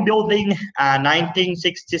 I am building a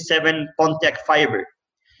 1967 Pontiac Firebird.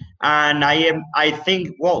 And I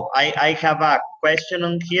have a question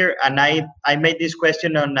on here, and I made this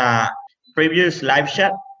question on a previous live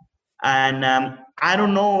chat, and I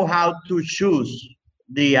don't know how to choose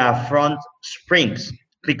the front springs,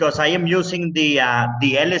 because I am using the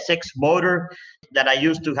LSX motor that I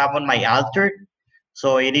used to have on my Alter.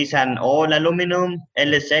 So it is an all aluminum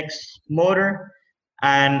LSX motor,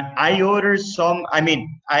 And I ordered some. I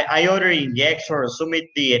mean, I ordered in Gex or Summit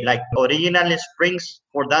the like original springs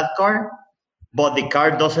for that car, but the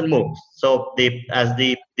car doesn't move. So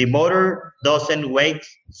the motor doesn't weigh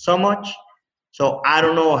so much. So I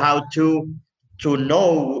don't know how to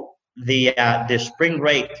know the spring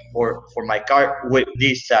rate for my car with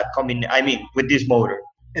this with this motor.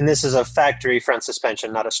 And this is a factory front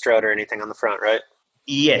suspension, not a strut or anything on the front, right?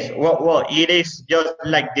 Yes. Well, it is just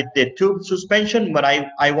like the tube suspension, but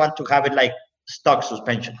I want to have it like stock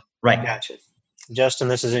suspension. Right. Gotcha. Justin,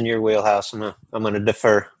 this is in your wheelhouse. I'm going to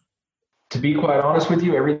defer. To be quite honest with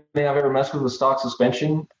you, everything I've ever messed with stock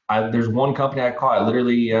suspension, there's one company I call it.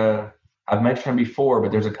 Literally, I've mentioned them before,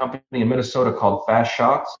 but there's a company in Minnesota called Fast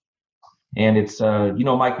Shocks. And it's,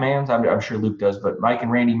 Mike Mans, I'm sure Luke does, but Mike and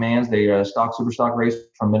Randy Mans, they super stock race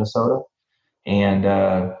from Minnesota.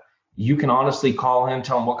 And you can honestly call him,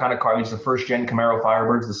 tell him what kind of car. It's the first gen Camaro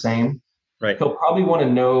Firebird's the same. Right. He'll probably want to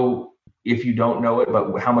know, if you don't know it,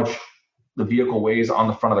 but how much the vehicle weighs on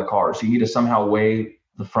the front of the car. So you need to somehow weigh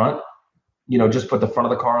the front. Just put the front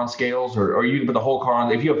of the car on scales, or you can put the whole car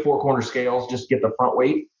on. If you have 4-corner scales, just get the front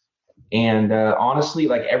weight. And honestly,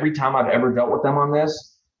 like every time I've ever dealt with them on this,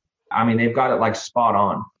 I mean, they've got it like spot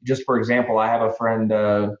on. Just for example, I have a friend,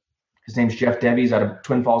 his name's Jeff Devies out of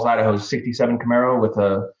Twin Falls, Idaho, 67 Camaro with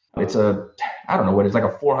I don't know what it's like,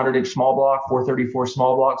 a 400-inch small block, 434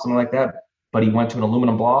 small block, something like that. But he went to an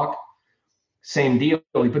aluminum block. Same deal.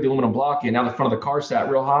 He put the aluminum block in. Now the front of the car sat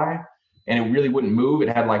real high and it really wouldn't move. It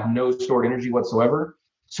had like no stored energy whatsoever.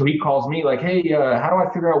 So he calls me like, hey, how do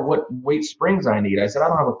I figure out what weight springs I need? I said, I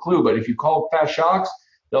don't have a clue, but if you call Fast Shocks,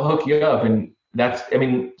 they'll hook you up. And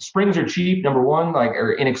springs are cheap, number one,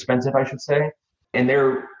 or inexpensive, I should say. And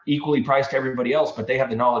they're equally priced to everybody else, but they have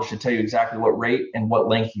the knowledge to tell you exactly what rate and what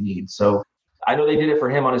length you need. So I know they did it for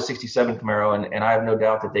him on his 67 Camaro, and I have no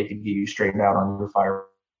doubt that they could get you straightened out on your Firebird.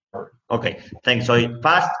 Okay, thanks. So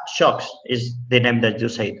Fast Shocks is the name that you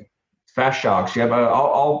said. Fast Shocks. Yeah,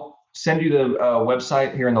 I'll send you the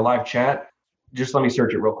website here in the live chat. Just let me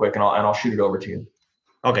search it real quick, and I'll shoot it over to you.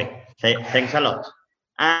 Okay, thanks a lot.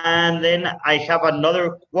 And then I have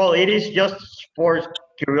another. Well, it is just for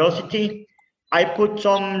curiosity. I put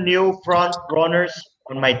some new front runners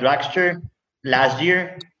on my dragster last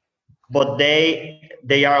year, but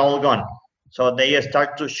they are all gone. So they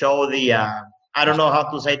start to show the. I don't know how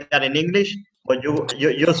to say that in English, but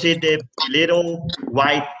you see the little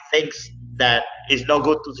white things that is not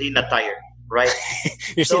good to see in a tire, right?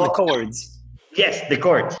 You're seeing the cords. Yes, the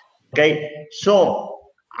cords. Okay, so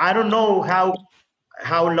I don't know how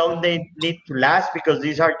long they need to last, because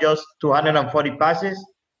these are just 240 passes.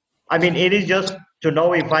 I mean, it is just to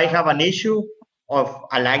know if I have an issue of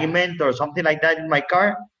alignment or something like that in my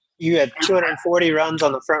car. You had 240 runs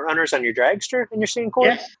on the front runners on your dragster and you're seeing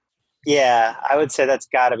cords? Yes. Yeah, I would say that's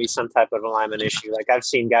got to be some type of alignment issue. Like I've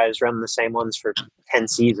seen guys run the same ones for 10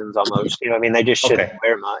 seasons almost. They just shouldn't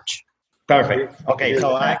wear much. Perfect. Okay,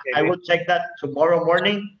 so I will check that tomorrow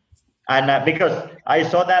morning. And because I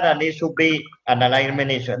saw that and it should be an alignment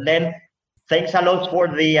issue. And then thanks a lot for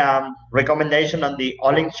the recommendation on the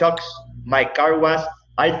Olin shocks.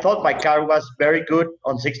 I thought my car was very good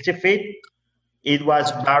on 60 feet. It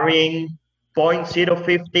was varying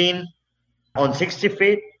 0.015 on 60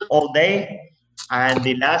 feet all day. And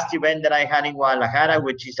the last event that I had in Guadalajara,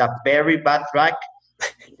 which is a very bad track,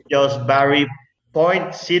 just varied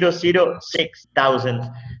 0.006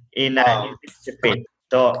 thousand in 60 feet.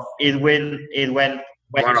 So it went.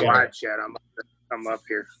 Want to watch yet? I'm up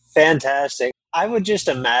here. Fantastic. I would just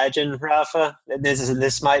imagine, Rafa,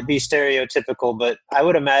 this might be stereotypical, but I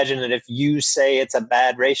would imagine that if you say it's a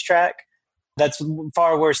bad racetrack, that's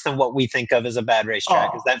far worse than what we think of as a bad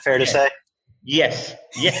racetrack. Is that fair to say? Yes.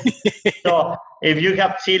 So if you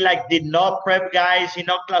have seen like the no prep guys in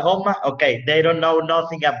Oklahoma, okay, they don't know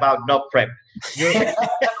nothing about no prep. You have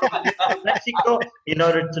to go to Mexico in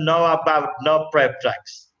order to know about no prep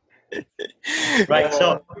tracks. Right.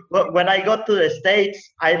 So when I go to the States,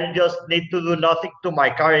 I just need to do nothing to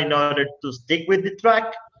my car in order to stick with the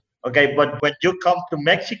track. Okay, but when you come to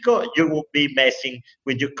Mexico, you will be messing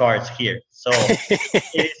with your cars here. So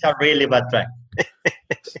it is a really bad track.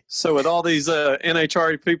 So with all these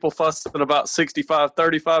NHRA people fussing about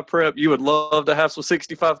 65-35 prep, you would love to have some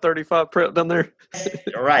 65-35 prep down there?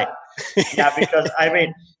 Right. Yeah, because, I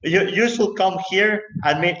mean, you should come here.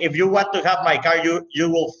 I mean, if you want to have my car, you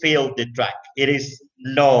will feel the track. It is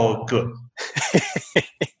no good.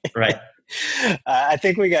 Right. I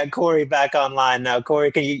think we got Corey back online now.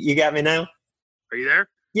 Corey, you got me now? Are you there?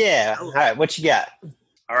 Yeah. All right. What you got?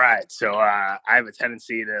 All right. So I have a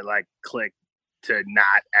tendency to click to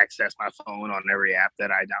not access my phone on every app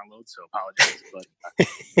that I download, so apologize. But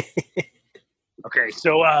okay,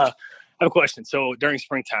 so I have a question. So during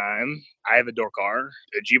springtime, I have a door car,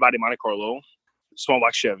 a G-Body Monte Carlo, small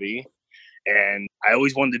block Chevy, and I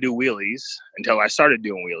always wanted to do wheelies until I started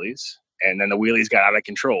doing wheelies, and then the wheelies got out of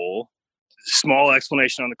control. Small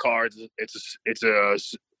explanation on the car: it's a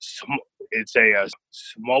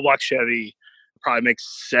small block Chevy, probably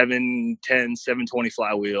makes 710, 720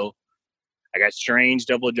 flywheel. I got strange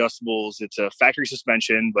double adjustables. It's a factory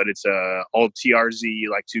suspension, but it's all TRZ,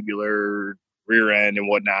 like tubular rear end and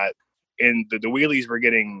whatnot. And the wheelies were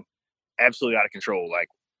getting absolutely out of control. Like,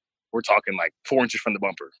 we're talking like 4 inches from the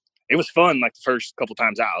bumper. It was fun, like the first couple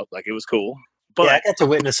times out. Like, it was cool. But yeah, I got to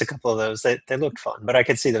witness a couple of those. They looked fun, but I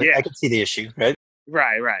could see the issue, right?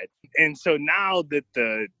 Right. And so now that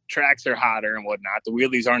the tracks are hotter and whatnot, the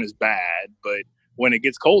wheelies aren't as bad. But when it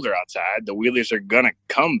gets colder outside, the wheelies are gonna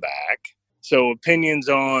come back. So opinions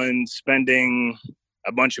on spending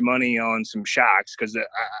a bunch of money on some shocks, because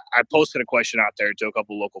I posted a question out there to a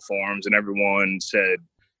couple local forums, and everyone said,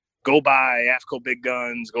 go buy AFCO big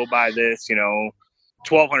guns, go buy this,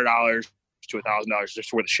 $1,200 to $1,000 just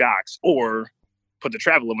for the shocks, or put the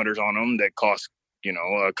travel limiters on them that cost,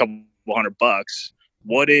 a couple $100.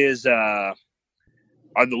 What is, are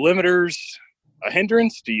the limiters a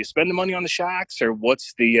hindrance? Do you spend the money on the shocks, or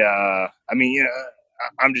what's the,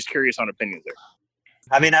 I'm just curious on opinions there.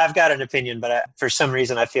 I mean, I've got an opinion, but for some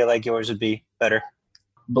reason I feel like yours would be better.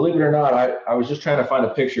 Believe it or not, I was just trying to find a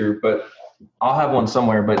picture, but I'll have one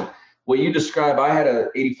somewhere. But what you described, I had a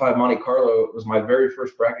 85 Monte Carlo. It was my very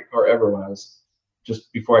first bracket car ever when I was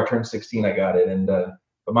just before I turned 16, I got it. And,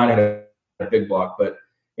 but mine had a big block. But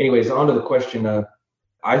anyways, on to the question.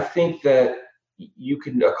 I think that you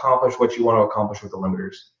can accomplish what you want to accomplish with the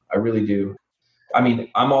limiters. I really do. I mean,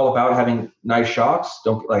 I'm all about having nice shocks.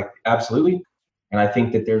 Absolutely. And I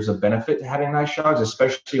think that there's a benefit to having nice shocks,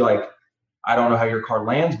 especially I don't know how your car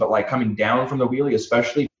lands, but coming down from the wheelie,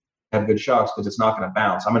 especially have good shocks because it's not going to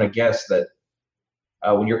bounce. I'm going to guess that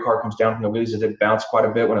when your car comes down from the wheelies, does it bounce quite a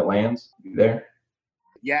bit when it lands? You there?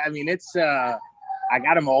 Yeah, I mean, it's I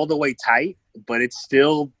got them all the way tight, but it's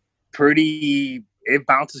still it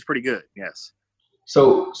bounces pretty good. Yes.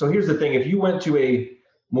 So here's the thing. If you went to a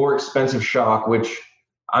more expensive shock, which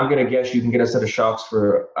I'm going to guess you can get a set of shocks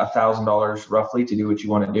for $1,000 roughly to do what you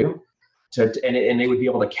want to do, and they would be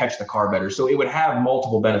able to catch the car better. So it would have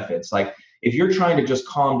multiple benefits. Like if you're trying to just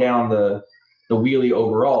calm down the wheelie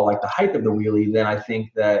overall, like the height of the wheelie, then I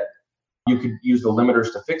think that you could use the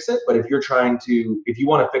limiters to fix it. But if you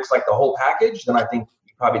want to fix the whole package, then I think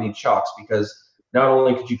you probably need shocks, because not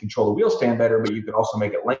only could you control the wheel stand better, but you could also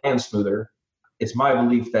make it land smoother. It's my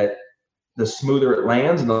belief that the smoother it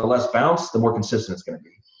lands and the less bounce, the more consistent it's going to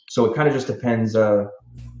be. So it kind of just depends.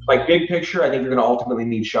 Big picture, I think you're going to ultimately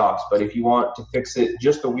need shocks. But if you want to fix it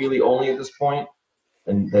just the wheelie only at this point,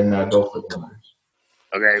 then go for the limiters.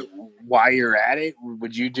 Okay, while you're at it,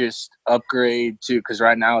 would you just upgrade to, because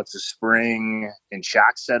right now it's a spring and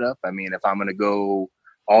shock setup. I mean, if I'm going to go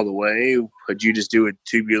all the way, would you just do a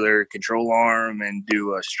tubular control arm and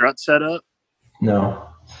do a strut setup? No.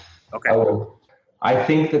 Okay. I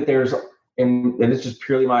think that there's, and it's just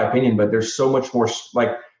purely my opinion, but there's so much more,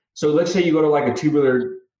 so let's say you go to a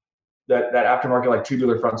tubular, that aftermarket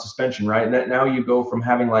tubular front suspension, right? And now you go from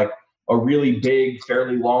having a really big,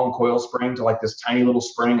 fairly long coil spring to this tiny little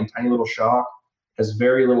spring and tiny little shock, has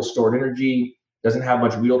very little stored energy, doesn't have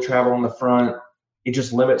much wheel travel on the front. It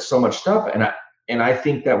just limits so much stuff. And I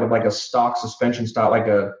think that with a stock suspension style,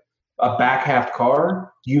 a back half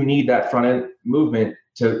car, you need that front end movement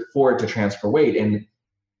for it to transfer weight. And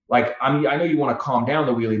I know you want to calm down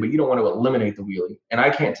the wheelie, but you don't want to eliminate the wheelie. And I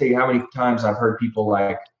can't tell you how many times I've heard people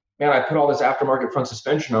man, I put all this aftermarket front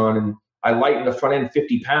suspension on and I lightened the front end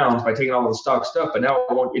 50 pounds by taking all of the stock stuff, but now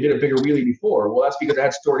it did a bigger wheelie before. Well, that's because it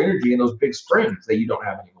had stored energy in those big springs that you don't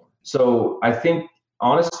have anymore. So I think,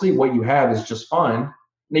 honestly, what you have is just fine.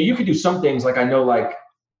 Now, you could do some things I know, I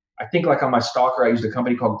think on my Stalker, I used a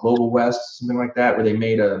company called Global West, something like that, where they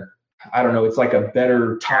made it's a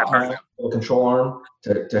better top mount control arm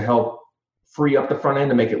to help free up the front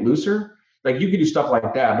end to make it looser. You could do stuff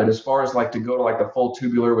like that, but as far as to go to the full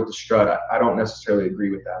tubular with the strut, I don't necessarily agree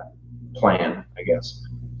with that plan, I guess.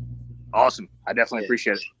 Awesome. I definitely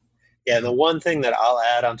appreciate it. Yeah, the one thing that I'll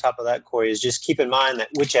add on top of that, Corey, is just keep in mind that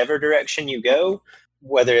whichever direction you go,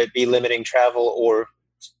 whether it be limiting travel or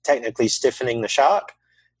technically stiffening the shock,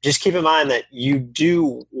 just keep in mind that you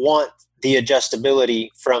do want the adjustability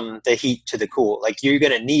from the heat to the cool. You're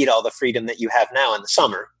going to need all the freedom that you have now in the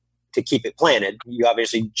summer to keep it planted. You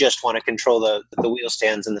obviously just want to control the wheel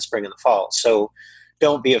stands in the spring and the fall. So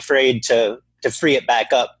don't be afraid to to free it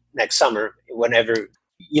back up next summer whenever,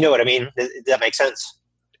 you know what I mean? Does that make sense?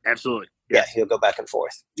 Absolutely. Yeah, he'll go back and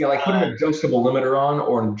forth. Yeah, like put an adjustable limiter on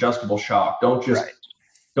or an adjustable shock. Don't just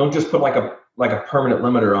put like a permanent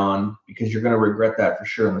limiter on, because you're going to regret that for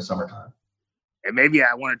sure in the summertime. And maybe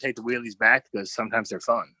I want to take the wheelies back because sometimes they're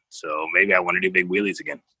fun. So maybe I want to do big wheelies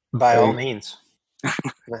again. By all means.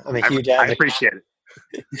 I'm a huge advocate. I appreciate it.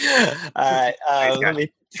 All right. Let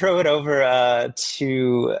me throw it over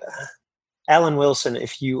to Alan Wilson,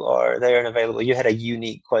 if you are there and available. You had a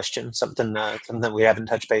unique question, something that we haven't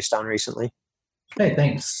touched base on recently. Hey,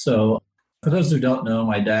 thanks. So for those who don't know,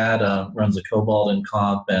 my dad runs a Cobalt in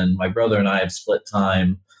comp, and my brother and I have split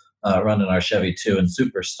time running our Chevy 2 in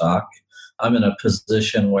super stock. I'm in a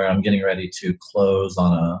position where I'm getting ready to close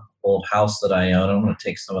on a old house that I own. I'm going to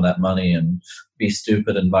take some of that money and be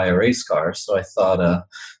stupid and buy a race car. So I thought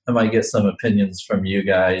I might get some opinions from you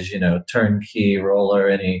guys, turnkey, roller,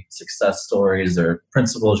 any success stories or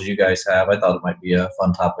principles you guys have. I thought it might be a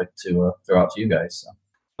fun topic to throw out to you guys.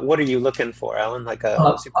 So. What are you looking for, Alan? Like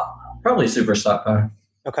probably super stock car.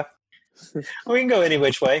 Okay. We can go any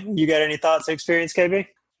which way. You got any thoughts or experience, KB?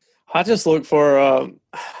 I just look for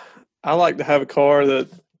I like to have a car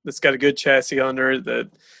that's got a good chassis under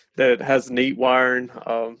it, that has neat wiring.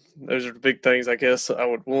 Those are the big things, I guess. I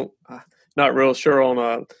would want. Not real sure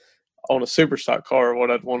on a super stock car what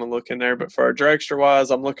I'd want to look in there, but for a dragster wise,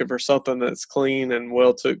 I'm looking for something that's clean and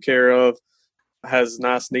well took care of, has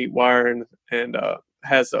nice neat wiring, and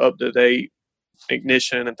has the up to date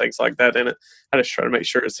ignition and things like that in it. I just try to make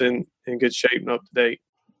sure it's in good shape and up to date.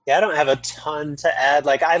 Yeah, I don't have a ton to add.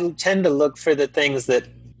 Like, I tend to look for the things that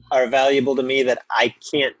are valuable to me that I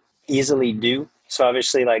can't easily do. So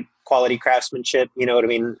obviously, like, quality craftsmanship, you know what I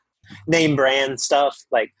mean? Name brand stuff.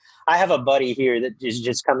 Like, I have a buddy here that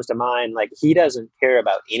just comes to mind. Like, he doesn't care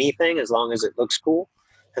about anything as long as it looks cool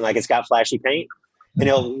and like it's got flashy paint. And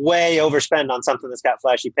he'll way overspend on something that's got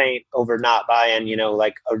flashy paint over not buying,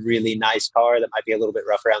 like a really nice car that might be a little bit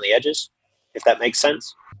rough around the edges, if that makes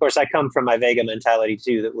sense. Of course, I come from my Vega mentality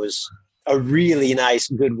too. That was a really nice,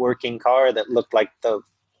 good working car that looked like the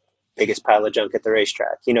biggest pile of junk at the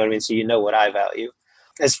racetrack. You know what I mean? So you know what I value.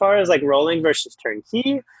 As far as like rolling versus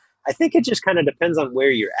turnkey, I think it just kind of depends on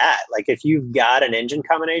where you're at. Like, if you've got an engine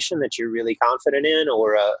combination that you're really confident in,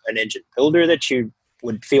 or an engine builder that you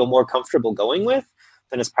would feel more comfortable going with,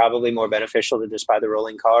 then it's probably more beneficial to just buy the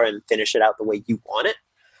rolling car and finish it out the way you want it.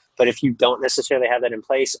 But if you don't necessarily have that in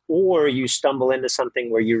place, or you stumble into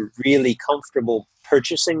something where you're really comfortable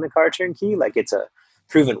purchasing the car turnkey, like it's a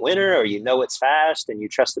proven winner, or it's fast and you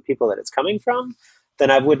trust the people that it's coming from,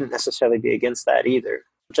 then I wouldn't necessarily be against that either.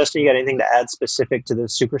 Justin, you got anything to add specific to the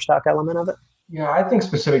super stock element of it? Yeah, I think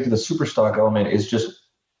specific to the super stock element is just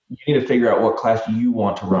you need to figure out what class you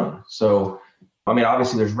want to run. So, I mean,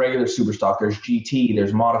 obviously there's regular super stock, there's GT,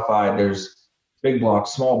 there's modified, there's big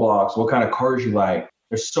blocks, small blocks, what kind of cars you like.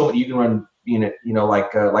 There's so many you can run,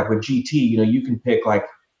 like with GT, you can pick like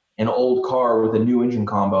an old car with a new engine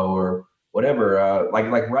combo or whatever.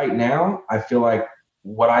 Like right now, I feel like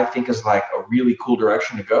what I think is like a really cool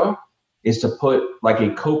direction to go is to put like a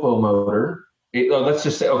Copo motor. Let's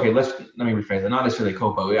just say, okay, let me rephrase it. Not necessarily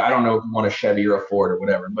Copo. I don't know if you want a Chevy or a Ford or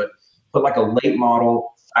whatever, but put like a late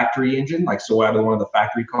model factory engine, like so out of one of the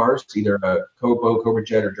factory cars, either a Copo, Cobra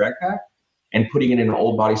Jet, or Drag Pack, and putting it in an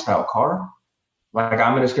old body style car. Like,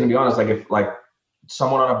 I'm just going to be honest, like if like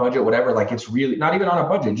someone on a budget, whatever, like it's really not even on a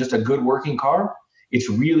budget, just a good working car. It's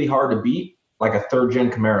really hard to beat like a third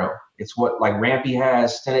gen Camaro. It's what like Rampy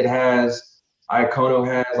has, Tenet has, Iacono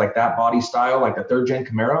has, like that body style, like the third gen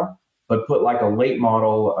Camaro, but put like a late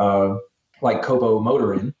model like Copo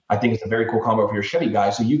motor in. I think it's a very cool combo for your Chevy guy.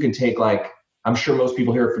 So you can take like, I'm sure most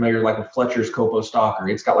people here are familiar like with Fletcher's Copo Stalker.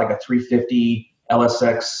 It's got like a 350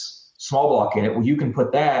 LSX small block in it. Well, you can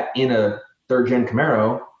put that in a third gen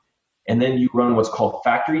Camaro, and then you run what's called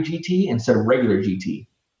factory GT instead of regular GT.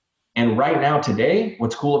 And right now today,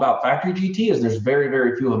 what's cool about factory GT is there's very,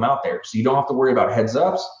 very few of them out there. So you don't have to worry about heads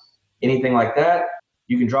ups, anything like that.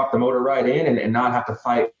 You can drop the motor right in and not have to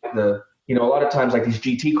fight a lot of times like these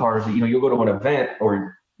GT cars, you'll go to an event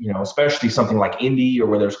or, especially something like Indy or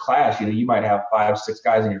where there's class, you might have 5-6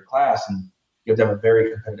 guys in your class and you have to have a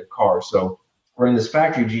very competitive car. So we're in this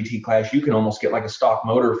factory GT class, you can almost get like a stock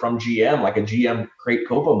motor from GM, like a GM crate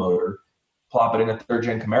Copo motor, plop it in a third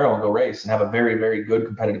gen Camaro and go race and have a very, very good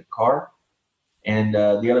competitive car. And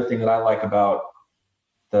the other thing that I like about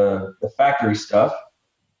the factory stuff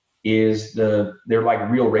is they're like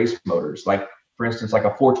real race motors. Like for instance, like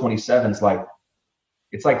a 427's like,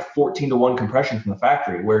 it's like 14-to-1 compression from the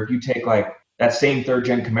factory, where if you take like that same third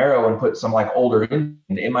gen Camaro and put some like older in,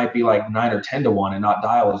 it might be like 9 or 10-to-1 and not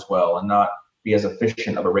dial as well and not be as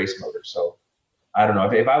efficient of a race motor. So I don't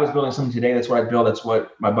know. If I was building something today, that's what I'd build. That's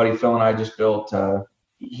what my buddy Phil and I just built.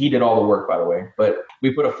 He did all the work, by the way. But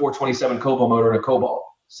we put a 427 Cobalt motor in a Cobalt.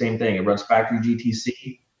 Same thing. It runs factory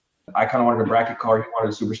GTC. I kind of wanted a bracket car. He wanted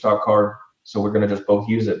a super stock car. So we're going to just both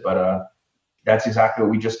use it. But that's exactly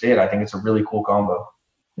what we just did. I think it's a really cool combo.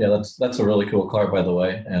 Yeah, that's a really cool car, by the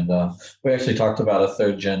way. And we actually talked about a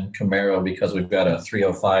third-gen Camaro because we've got a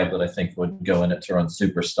 305 that I think would go in it to run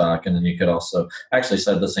super stock. And then you could also – actually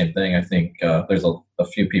said the same thing. I think there's a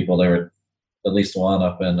few people there, at least one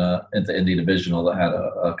up in the Indy Divisional that had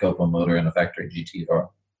a Copa motor and a factory GT car.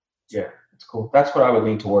 Yeah, it's cool. That's what I would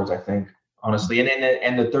lean towards, I think, honestly.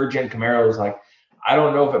 And the third-gen Camaro is like, I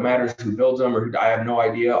don't know if it matters who builds them or I have no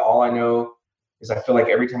idea. All I know is I feel like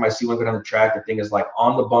every time I see one go down the track, the thing is like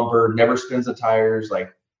on the bumper, never spins the tires.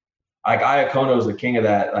 Like Iacono is the king of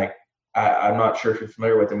that. Like I'm not sure if you're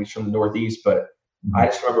familiar with him. He's from the Northeast, but I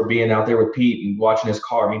just remember being out there with Pete and watching his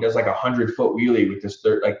car. I mean, he does like 100-foot wheelie with this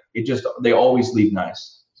third. Like they always leave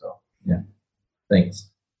nice. So yeah, thanks.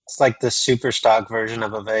 It's like the super stock version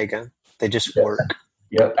of a Vega. They just work.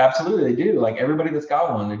 Yep, absolutely, they do. Like everybody that's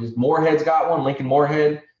got one, they just Moorhead's got one. Lincoln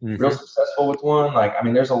Moorhead, real successful with one. Like I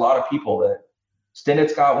mean, there's a lot of people that.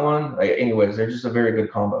 Stennett's got one. Like, anyways, they're just a very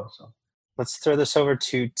good combo. So let's throw this over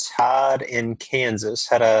to Todd in Kansas.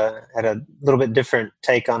 Had a little bit different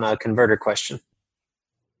take on a converter question.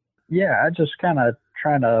 Yeah, I just kind of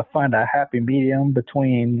trying to find a happy medium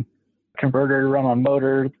between converter to run on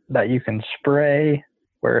motor that you can spray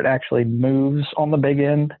where it actually moves on the big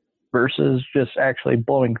end versus just actually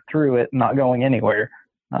blowing through it, not going anywhere.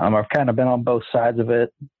 I've kind of been on both sides of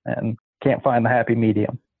it and can't find the happy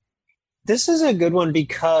medium. This is a good one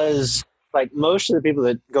because, like, most of the people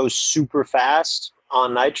that go super fast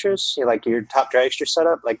on nitrous, like your top dragster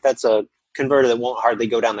setup, like that's a converter that won't hardly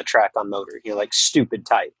go down the track on motor. Like stupid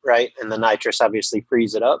tight, right? And the nitrous obviously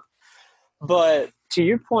frees it up. But to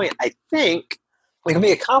your point, I think it can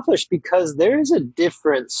be accomplished because there is a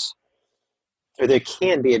difference, or there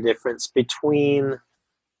can be a difference between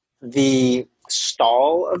the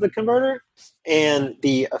stall of the converter and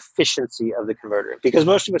the efficiency of the converter. Because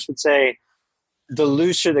most of us would say the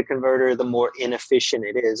looser the converter, the more inefficient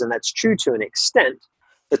it is. And that's true to an extent.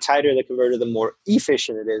 The tighter the converter, the more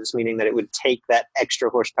efficient it is, meaning that it would take that extra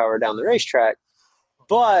horsepower down the racetrack.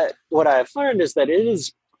 But what I've learned is that it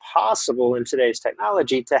is possible in today's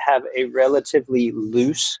technology to have a relatively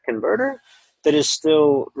loose converter that is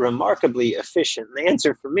still remarkably efficient. And the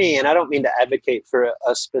answer for me, and I don't mean to advocate for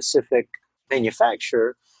a specific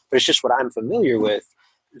manufacturer, but it's just what I'm familiar with,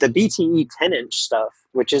 the BTE 10-inch stuff,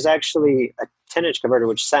 which is actually a 10-inch converter,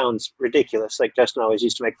 which sounds ridiculous. Like Justin always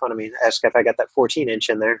used to make fun of me and ask if I got that 14-inch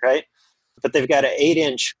in there, right? But they've got an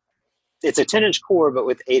 8-inch, it's a 10-inch core, but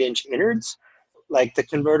with 8-inch innards. Like the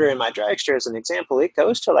converter in my dragster, as an example, it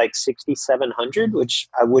goes to like 6,700, which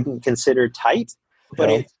I wouldn't consider tight, but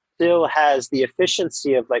it still has the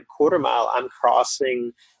efficiency of like quarter mile. I'm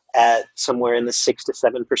crossing at somewhere in the 6 to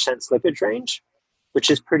 7% slippage range,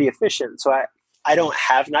 which is pretty efficient. So I don't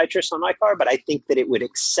have nitrous on my car, but I think that it would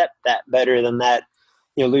accept that better than that,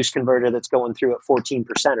 loose converter that's going through at 14%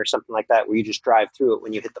 or something like that, where you just drive through it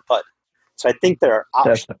when you hit the putt. So I think there are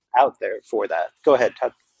options out there for that. Go ahead,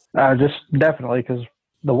 Todd. Just definitely, because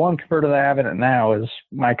the one converter that I have in it now is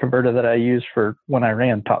my converter that I use for when I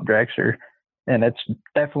ran top dragster, and it's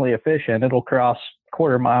definitely efficient. It'll cross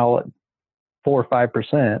quarter mile at 4 or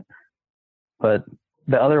 5%, but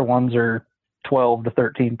the other ones are 12 to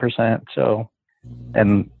 13%. So,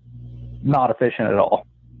 and not efficient at all.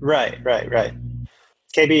 Right.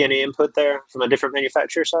 KB, any input there from a different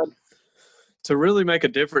manufacturer side? To really make a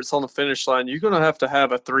difference on the finish line, you're going to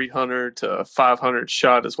have a 300 to 500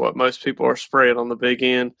 shot is what most people are spraying on the big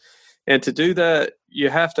end. And to do that,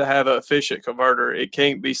 you have to have an efficient converter. It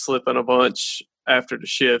can't be slipping a bunch after the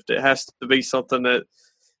shift. It has to be something that,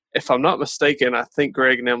 if I'm not mistaken, I think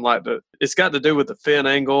Greg and them it's got to do with the fin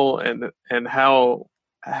angle and how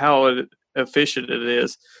efficient it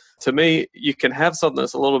is. To me, you can have something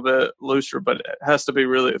that's a little bit looser, but it has to be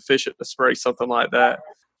really efficient to spray something like that.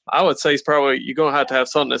 I would say you're going to have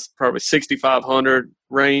something that's probably 6,500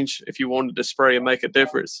 range if you wanted to spray and make a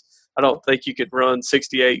difference. I don't think you could run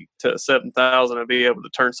 68 to 7,000 and be able to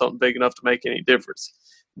turn something big enough to make any difference.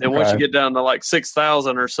 Then once you get down to like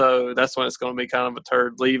 6,000 or so, that's when it's going to be kind of a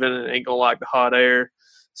turd leaving and it ain't going to like the hot air.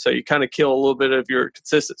 So you kind of kill a little bit of your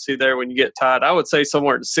consistency there when you get tight. I would say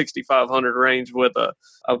somewhere in the 6,500 range with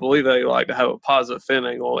I believe they like to have a positive fin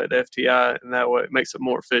angle at FTI, and that way it makes it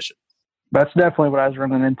more efficient. That's definitely what I was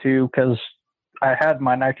running into, because I had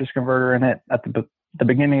my nitrous converter in it at the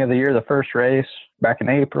beginning of the year, the first race back in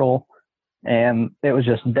April, and it was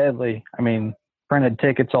just deadly. I mean, printed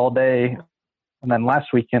tickets all day. And then last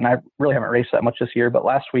weekend, I really haven't raced that much this year, but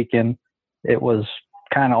last weekend it was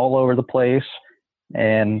kind of all over the place,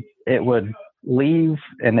 and it would leave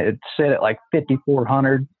and it'd sit at like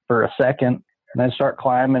 5,400 for a second and then start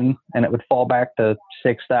climbing, and it would fall back to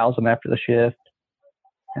 6,000 after the shift.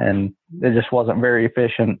 And it just wasn't very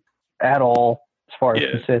efficient at all as far as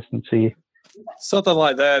consistency. Something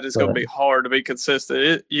like that is going to be hard to be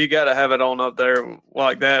consistent. You got to have it on up there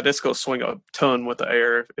like that. It's going to swing a ton with the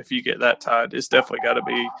air if you get that tight. It's definitely got to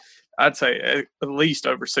be, I'd say, at least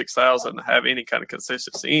over 6,000 to have any kind of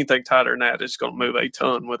consistency. Anything tighter than that is going to move a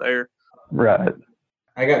ton with air. Right.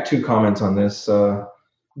 I got 2 comments on this.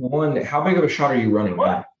 One, how big of a shot are you running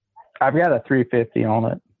now? I've got a 350 on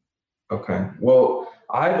it. Okay. Well,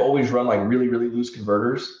 I've always run like really, really loose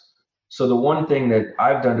converters. So the one thing that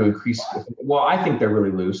I've done to increase, well, I think they're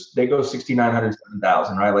really loose. They go 6,900,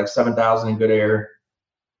 7,000, right? Like 7,000 in good air,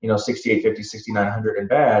 6,850, 6,900 in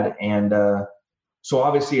bad. And so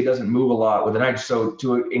obviously it doesn't move a lot with an nitrous. So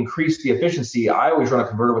to increase the efficiency, I always run a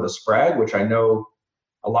converter with a Sprag, which I know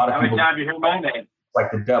a lot of people. How many times you hear my name?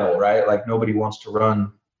 Like the devil, right? Like nobody wants to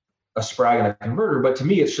run a Sprag and a converter. But to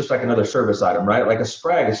me, it's just like another service item, right? Like a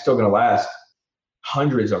Sprag is still going to last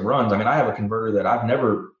hundreds of runs. I mean, I have a converter that I've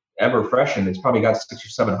never ever freshened. It's probably got 600 or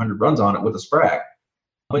 700 runs on it with a Sprag,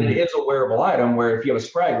 but it is a wearable item where if you have a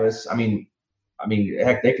Spragless, I mean,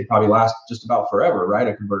 heck, they could probably last just about forever, right?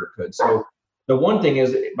 A converter could. So the one thing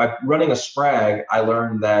is, by running a Sprag, I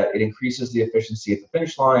learned that it increases the efficiency at the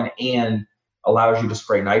finish line and allows you to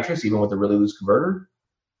spray nitrous even with a really loose converter.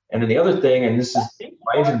 And then the other thing, and this is,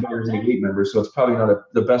 my engine builder is an elite member, so it's probably not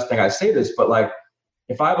the best thing I say this, but like,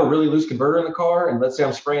 if I have a really loose converter in the car and let's say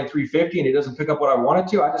I'm spraying 350 and it doesn't pick up what I want it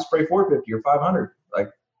to, I just spray 450 or 500. Like,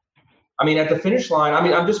 I mean, at the finish line,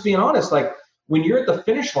 I'm just being honest. Like, when you're at the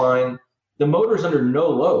finish line, the motor's under no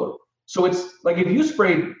load. So it's like, if you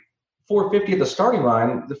sprayed 450 at the starting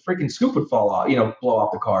line, the freaking scoop would fall off, blow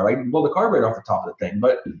off the car, like blow the carburetor off the top of the thing.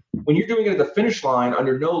 But when you're doing it at the finish line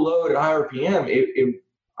under no load at high RPM,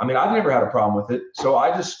 I've never had a problem with it. So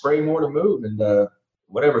I just spray more to move. And,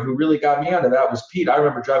 whatever, who really got me onto that was Pete. I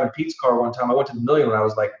remember driving Pete's car one time. I went to the Million when I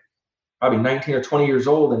was like probably 19 or 20 years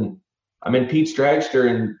old, and I'm in Pete's dragster,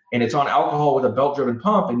 and it's on alcohol with a belt-driven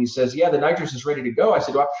pump, and he says, yeah, the nitrous is ready to go. I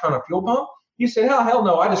said, do I have to turn on a fuel pump? He said, hell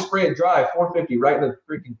no, I just spray it dry, 450 right in the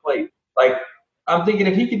freaking plate. Like, I'm thinking,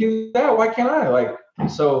 if he could do that, why can't I? Like,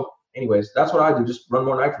 so anyways, that's what I do, just run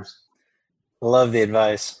more nitrous. Love the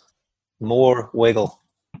advice. More wiggle.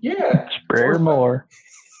 Yeah. Spray more.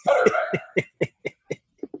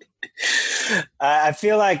 I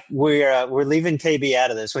feel like we're leaving KB out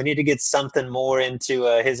of this. We need to get something more into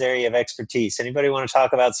his area of expertise. Anybody want to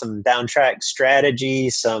talk about some down-track strategy,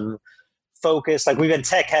 some focus? Like, we've been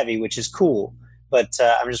tech heavy, which is cool, but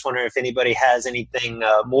I'm just wondering if anybody has anything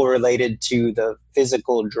more related to the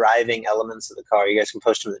physical driving elements of the car. You guys can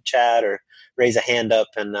post them in the chat or raise a hand up,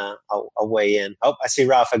 and I'll weigh in. Oh, I see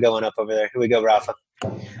Rafa going up over there. Here we go, Rafa.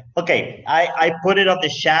 Okay, I put it on the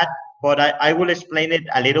chat, but I will explain it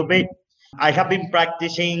a little bit. I have been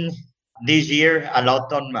practicing this year a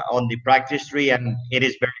lot on the practice tree, and it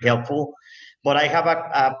is very helpful. But I have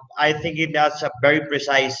I think that's a very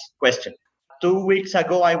precise question. 2 weeks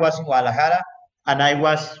ago, I was in Guadalajara, and I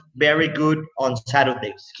was very good on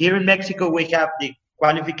Saturdays. Here in Mexico, we have the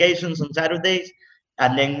qualifications on Saturdays,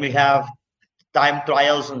 and then we have time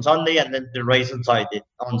trials on Sunday, and then the race on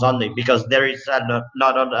Sunday, because there is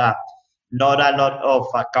not a lot of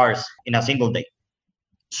cars in a single day.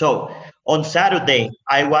 So on Saturday,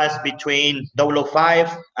 I was between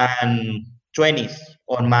 005 and 20s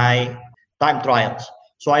on my time trials.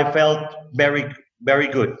 So I felt very, very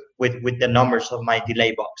good with the numbers of my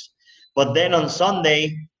delay box. But then on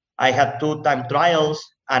Sunday, I had 2 time trials,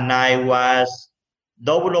 and I was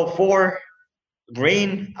 004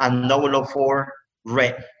 green and 004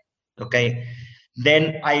 red. Okay.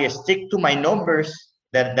 Then I stick to my numbers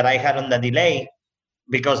that I had on the delay,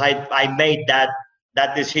 because I made that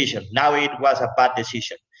decision. Now it was a bad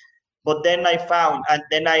decision. But then I found, and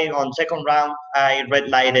then on second round, I red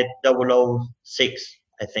lighted 006,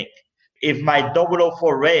 I think. If my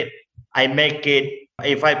 004 red, I make it,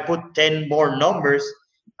 if I put 10 more numbers,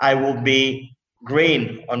 I will be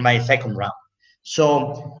green on my second round.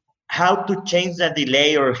 So how to change the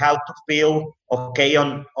delay, or how to feel okay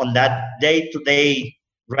on that day-to-day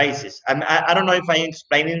races. I don't know if I'm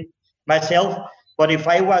explaining myself, but if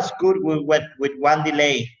I was good with one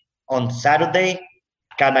delay on Saturday,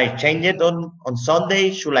 can I change it on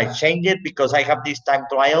Sunday? Should I change it because I have these time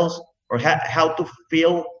trials? Or how to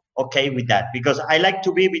feel okay with that? Because I like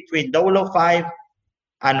to be between 005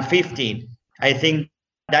 and 15. I think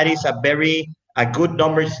that is a good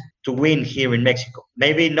numbers to win here in Mexico.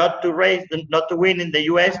 Maybe not to win in the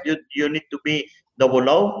US. You need to be double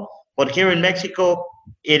O, but here in Mexico,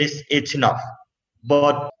 it's enough.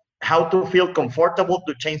 But how to feel comfortable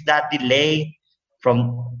to change that delay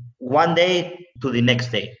from one day to the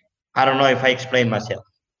next day? I don't know if I explained myself.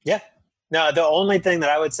 Yeah. No, the only thing that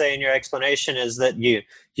I would say in your explanation is that you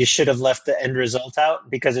should have left the end result out,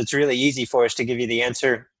 because it's really easy for us to give you the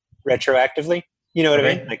answer retroactively. You know what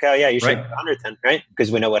I mean? Like, oh yeah, you should 100 then, right?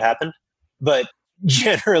 Because we know what happened. But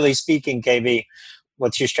generally speaking, KB,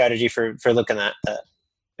 what's your strategy for looking at that?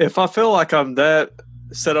 If I feel like I'm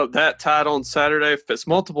set up that tight on Saturday, if it's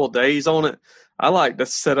multiple days on it, I like to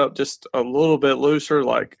set up just a little bit looser.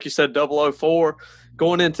 Like you said, 004.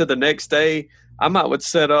 Going into the next day, I would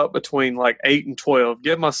set up between like 8 and 12.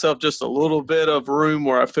 Give myself just a little bit of room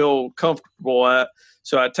where I feel comfortable at.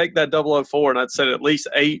 So I'd take that 004 and I'd set at least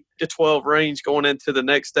 8 to 12 range going into the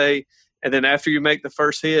next day. And then after you make the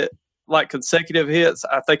first hit, like consecutive hits,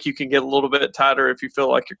 I think you can get a little bit tighter if you feel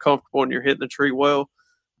like you're comfortable and you're hitting the tree well.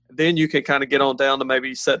 Then you can kind of get on down to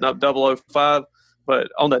maybe setting up 005.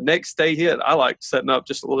 But on the next day hit, I like setting up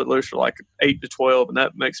just a little bit looser, like 8 to 12, and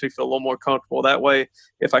that makes me feel a little more comfortable. That way,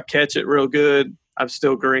 if I catch it real good, I'm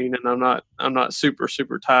still green, and I'm not super,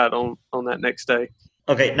 super tight on that next day.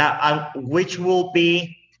 Okay, now which will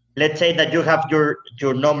be, let's say that you have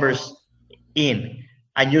your numbers in,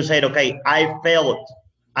 and you said, okay, I failed,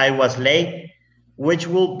 I was late. Which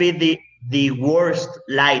will be the worst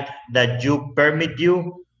light that you permit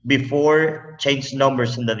you before change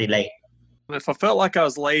numbers in the delay? If I felt like I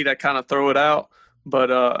was late, I kind of throw it out.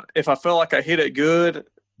 But if I feel like I hit it good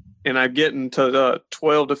and I'm getting to the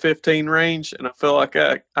 12 to 15 range and I feel like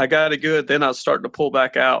I got it good, then I'll start to pull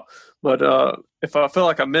back out. But if I feel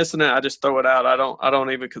like I'm missing it, I just throw it out. I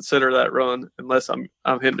don't even consider that run unless I'm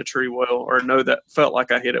hitting the tree well or know that felt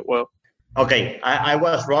like I hit it well. Okay, I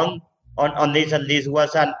was wrong on this, and this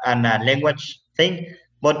was a language thing.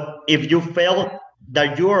 But if you felt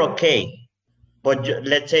that you're okay, but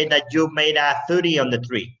let's say that you made a 30 on the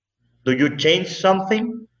tree, do you change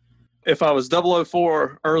something? If I was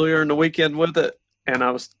 004 earlier in the weekend with it and I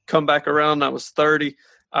was come back around and I was 30,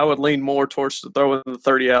 I would lean more towards throwing the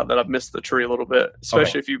 30 out that I've missed the tree a little bit,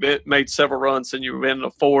 especially if you made several runs and you've been in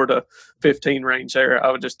the 4 to 15 range there. I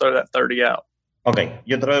would just throw that 30 out. Okay,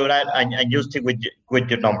 you throw that and you stick with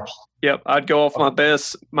your numbers. Yep, I'd go off my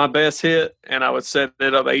best hit, and I would set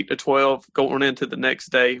it up 8 to 12 going into the next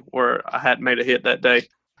day where I hadn't made a hit that day.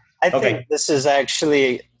 I think this is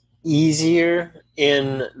actually easier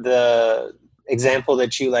in the example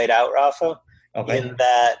that you laid out, Rafa, in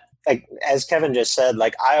that, like, as Kevin just said,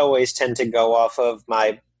 like, I always tend to go off of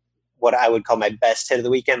what I would call my best hit of the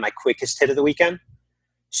weekend, my quickest hit of the weekend.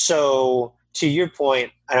 So to your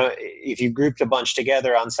point, if you grouped a bunch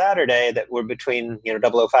together on Saturday that were between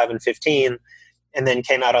 005 and 15, and then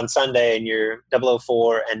came out on Sunday and you're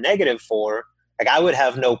 004 and -4, like, I would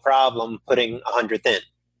have no problem putting 100th in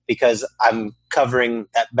because I'm covering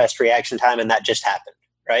that best reaction time, and that just happened,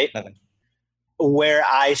 right? Okay. Where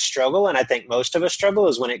I struggle, and I think most of us struggle,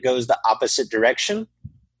 is when it goes the opposite direction,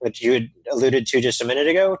 which you had alluded to just a minute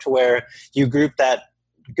ago, to where you group that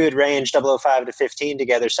good range 005 to 15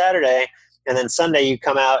 together Saturday, and then Sunday you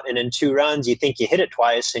come out and in 2 runs you think you hit it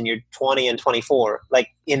twice and you're 20 and 24. Like,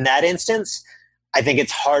 in that instance, I think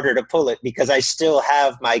it's harder to pull it because I still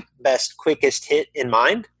have my best, quickest hit in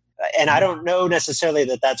mind. And I don't know necessarily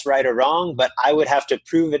that that's right or wrong, but I would have to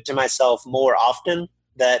prove it to myself more often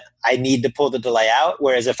that I need to pull the delay out.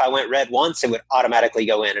 Whereas if I went red once, it would automatically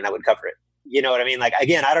go in and I would cover it. You know what I mean? Like,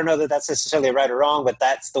 again, I don't know that that's necessarily right or wrong, but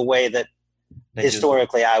that's the way that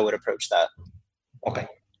historically I would approach that. Okay.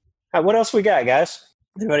 What else we got, guys?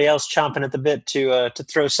 Anybody else chomping at the bit to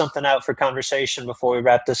throw something out for conversation before we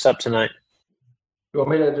wrap this up tonight? You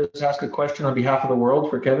want me to just ask a question on behalf of the world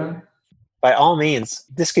for Kevin? By all means.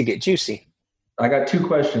 This could get juicy. I got 2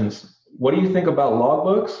 questions. What do you think about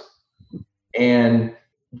logbooks? And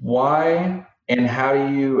why and how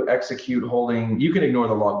do you execute holding? You can ignore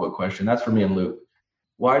the logbook question. That's for me and Luke.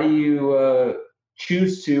 Why do you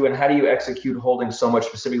choose to, and how do you execute holding so much,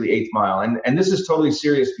 specifically 8th mile? And this is totally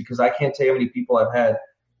serious because I can't tell you how many people I've had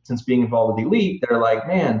since being involved with Elite that are like,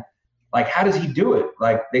 man, like, how does he do it?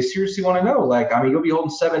 Like, they seriously want to know. Like, I mean, you'll be holding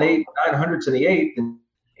 7, 8, 900s in the 8th.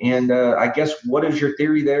 And I guess, what is your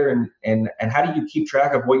theory there? And how do you keep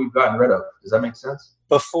track of what you've gotten rid of? Does that make sense?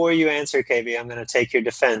 Before you answer, KB, I'm going to take your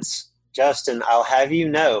defense. Justin, I'll have you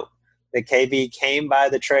know that KB came by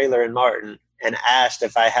the trailer in Martin and asked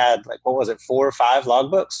if I had, like, what was it, 4 or 5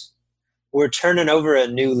 logbooks? We're turning over a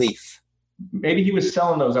new leaf. Maybe he was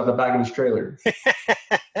selling those out the back of his trailer.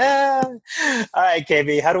 All right,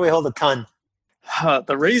 KB, how do we hold a ton?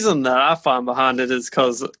 The reason that I find behind it is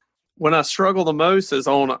because when I struggle the most is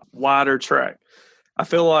on a wider track. I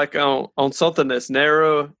feel like on something that's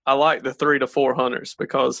narrow, I like the 300 to 400s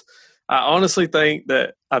because I honestly think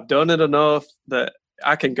that I've done it enough that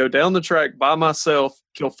I can go down the track by myself,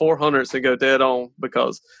 kill 400s and go dead on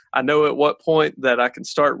because I know at what point that I can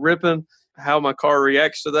start ripping, how my car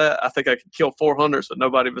reacts to that. I think I can kill 400s with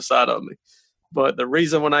nobody beside of me. But the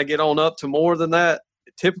reason when I get on up to more than that,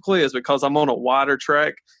 typically is because I'm on a wider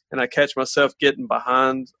track and I catch myself getting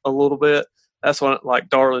behind a little bit. That's when, like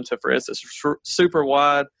Darlington, for instance, super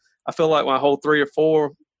wide. I feel like when I hold 3 or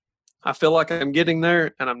 4, I feel like I'm getting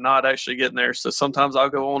there and I'm not actually getting there. So sometimes I'll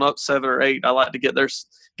go on up 7 or 8. I like to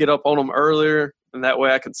get up on them earlier, and that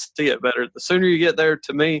way I can see it better. The sooner you get there,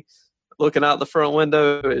 to me, looking out the front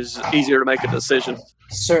window is easier to make a decision.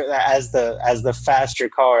 Certainly, as the faster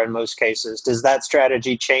car in most cases, does that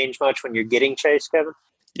strategy change much when you're getting chased, Kevin?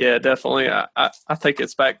 Yeah, definitely. I think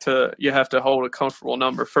it's back to you have to hold a comfortable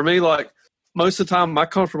number. For me, like most of the time, my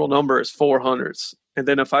comfortable number is 400s. And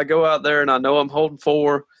then if I go out there and I know I'm holding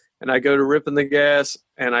 4 and I go to ripping the gas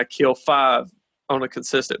and I kill 5 on a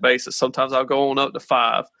consistent basis, sometimes I'll go on up to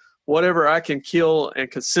 5. Whatever I can kill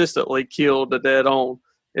and consistently kill to dead on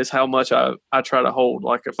is how much I try to hold.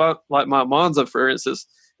 Like if I like my Monza, for instance,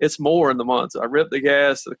 it's more in the Monza. I rip the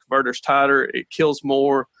gas, the converter's tighter, it kills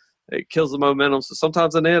more, it kills the momentum. So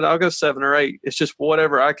sometimes in it, I'll go 7 or 8. It's just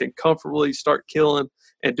whatever I can comfortably start killing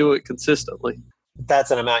and do it consistently.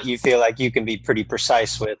 That's an amount you feel like you can be pretty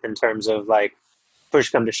precise with in terms of like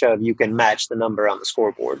push come to shove, you can match the number on the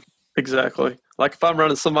scoreboard. Exactly. Like if I'm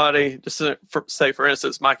running somebody, just say for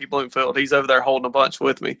instance, Mikey Bloomfield, he's over there holding a bunch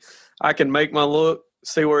with me. I can make my look,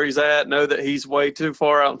 see where he's at, know that he's way too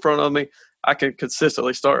far out in front of me. I can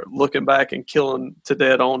consistently start looking back and killing to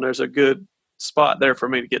dead on. There's a good spot there for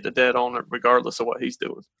me to get to dead on regardless of what he's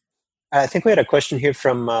doing. I think we had a question here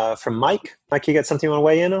from Mike. Mike, you got something you want to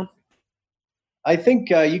weigh in on? I think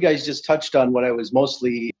you guys just touched on what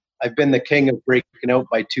I've been the king of breaking out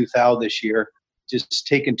by 2,000 this year, just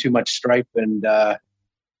taking too much stripe. And I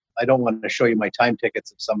don't want to show you my time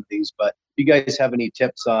tickets of some of these, but if you guys have any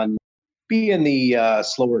tips on being the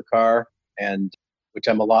slower car, and which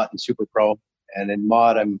I'm a lot in Super Pro, and in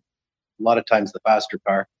mod, I'm a lot of times the faster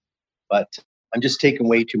car, but I'm just taking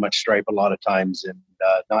way too much stripe a lot of times and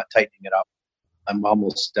not tightening it up. I'm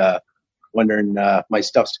almost wondering, my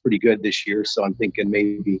stuff's pretty good this year, so I'm thinking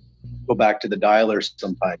maybe go back to the dialer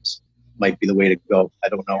sometimes might be the way to go. I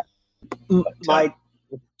don't know. But, Mike,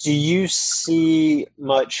 do you see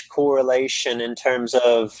much correlation in terms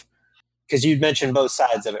of, because you'd mentioned both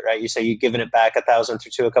sides of it, right? You say you've given it back 1,000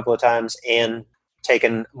 through 2 a couple of times and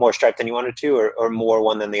taken more stripe than you wanted to, or more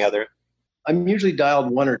one than the other? I'm usually dialed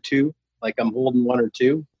 1 or 2, like I'm holding 1 or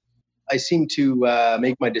 2. I seem to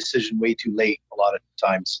make my decision way too late a lot of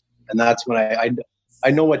times. And that's when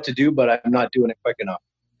I know what to do, but I'm not doing it quick enough.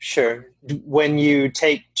 Sure. When you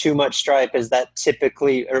take too much stripe, is that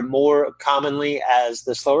typically or more commonly as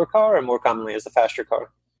the slower car or more commonly as the faster car?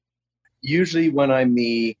 Usually when I'm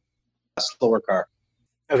the slower car.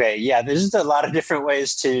 Okay, yeah, there's just a lot of different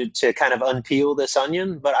ways to kind of unpeel this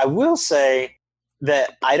onion. But I will say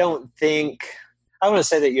that I want to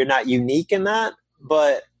say that you're not unique in that,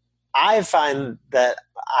 but I find that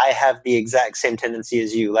I have the exact same tendency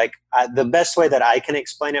as you. Like the best way that I can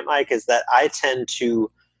explain it, Mike, is that I tend to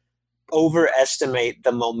overestimate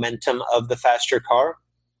the momentum of the faster car,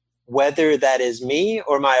 whether that is me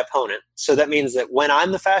or my opponent. So that means that when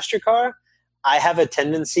I'm the faster car, I have a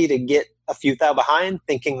tendency to get a few thou behind,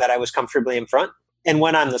 thinking that I was comfortably in front. And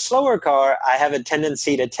when I'm the slower car, I have a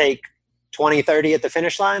tendency to take 20, 30 at the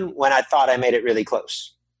finish line when I thought I made it really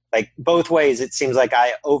close. Like both ways, it seems like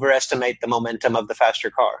I overestimate the momentum of the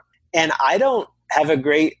faster car. And I don't have a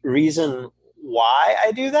great reason why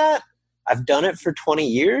I do that. I've done it for 20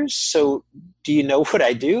 years. So do you know what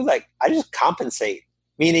I do? Like I just compensate,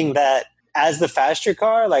 meaning that as the faster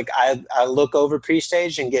car, like I look over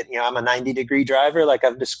pre-stage and get, I'm a 90-degree driver like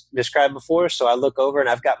I've described before. So I look over and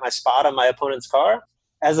I've got my spot on my opponent's car.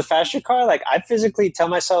 As a faster car, like I physically tell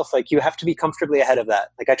myself, like you have to be comfortably ahead of that.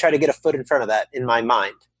 Like I try to get a foot in front of that in my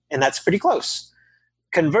mind. And that's pretty close.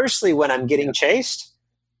 Conversely, when I'm getting chased,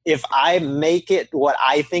 if I make it what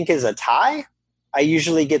I think is a tie, I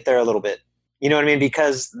usually get there a little bit. You know what I mean?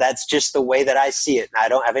 Because that's just the way that I see it. And I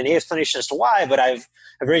don't have any explanation as to why, but I've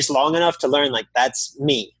raced long enough to learn like that's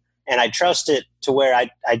me. And I trust it to where I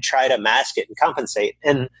try to mask it and compensate.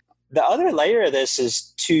 And the other layer of this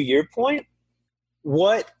is, to your point,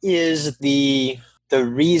 what is the the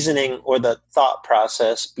reasoning or the thought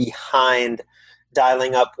process behind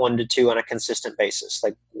dialing up 1 to 2 on a consistent basis?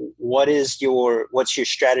 Like, what's your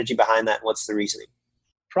strategy behind that? And what's the reasoning?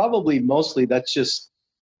 Probably mostly that's just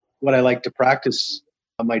what I like to practice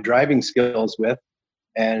my driving skills with.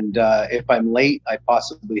 And if I'm late, I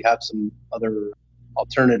possibly have some other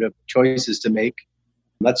alternative choices to make.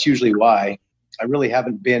 That's usually why. I really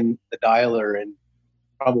haven't been the dialer in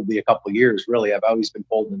probably a couple of years, really. I've always been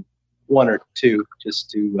holding 1 or 2 just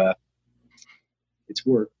to, it's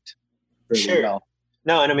worked really well.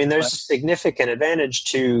 No, and I mean, there's a significant advantage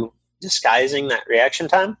to disguising that reaction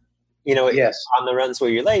time, yes, on the runs where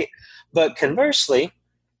you're late. But conversely,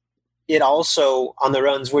 it also, on the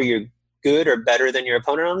runs where you're good or better than your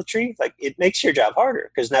opponent on the tree, like, it makes your job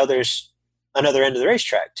harder because now there's another end of the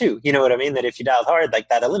racetrack too. You know what I mean? That if you dial hard, like,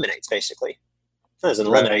 that eliminates basically. It doesn't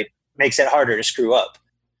eliminate, makes it harder to screw up.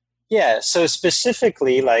 Yeah. So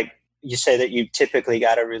specifically, like, you say that you typically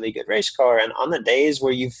got a really good race car, and on the days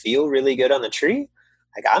where you feel really good on the tree,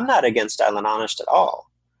 like, I'm not against dialing honest at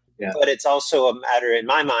all. Yeah. But it's also a matter in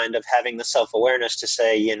my mind of having the self-awareness to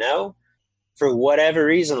say, for whatever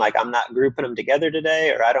reason, like, I'm not grouping them together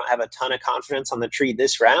today, or I don't have a ton of confidence on the tree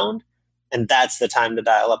this round. And that's the time to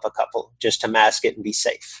dial up a couple just to mask it and be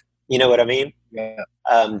safe. You know what I mean? Yeah.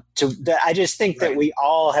 I just think that we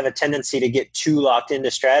all have a tendency to get too locked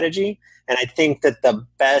into strategy. And I think that the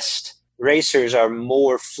best racers are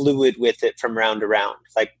more fluid with it from round to round.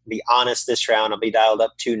 Like, be honest this round, I'll be dialed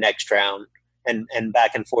up 2 next round, and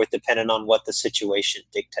back and forth depending on what the situation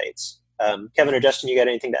dictates. Kevin or Justin, you got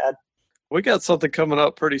anything to add? We got something coming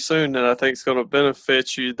up pretty soon that I think is going to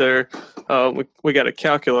benefit you there. We got a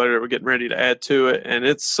calculator we're getting ready to add to it, and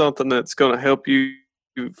it's something that's going to help you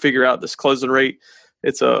figure out this closing rate.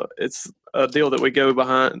 It's a deal that we go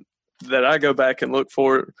behind, that I go back and look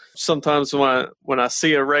for. Sometimes when I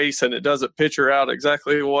see a race and it doesn't picture out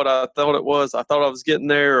exactly what I thought it was, I thought I was getting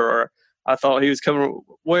there, or I thought he was coming,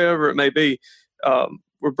 wherever it may be.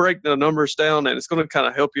 We're breaking the numbers down, and it's going to kind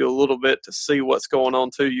of help you a little bit to see what's going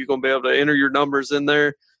on too. You're going to be able to enter your numbers in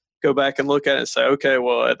there, go back and look at it and say, okay,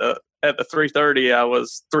 well, at the 330, I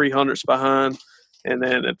was 300s behind. And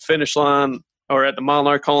then at the finish line, or at the mile and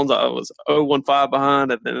hour cones, I was 0.15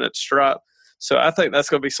 behind, and then at stripe. So I think that's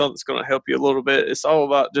going to be something that's going to help you a little bit. It's all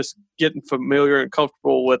about just getting familiar and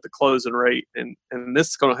comfortable with the closing rate. And this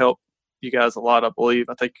is going to help you guys a lot, I believe.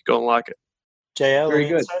 I think you're going to like it. JL, very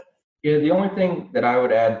good. Yeah, the only thing that I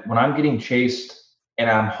would add, when I'm getting chased and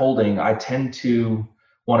I'm holding, I tend to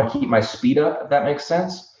want to keep my speed up, if that makes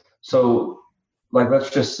sense. So, like, let's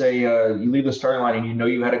just say you leave the starting line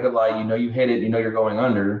and you had a good light, you hit it, you're going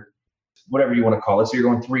under, whatever you want to call it. So you're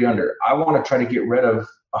going 3 under. I want to try to get rid of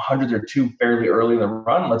 100 or 2 fairly early in the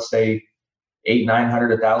run, let's say 800, 900,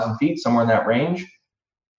 1,000 feet, somewhere in that range.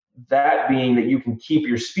 That being that you can keep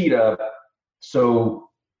your speed up so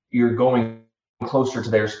you're going closer to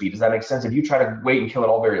their speed. Does that make sense? If you try to wait and kill it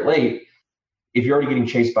all very late, if you're already getting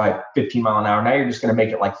chased by 15 mile an hour, now you're just going to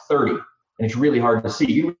make it like 30, and it's really hard to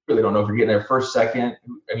see. You really don't know if you're getting there first, second,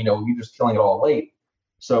 you're just killing it all late.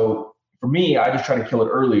 So for me, I just try to kill it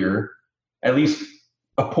earlier, at least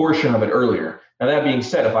a portion of it earlier. Now, that being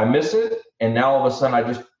said, if I miss it and now all of a sudden I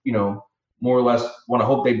just, more or less want to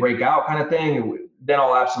hope they break out kind of thing, then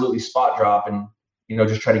I'll absolutely spot drop and,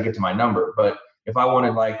 just try to get to my number. But if I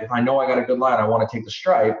wanted, if I know I got a good line, I want to take the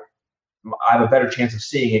stripe, I have a better chance of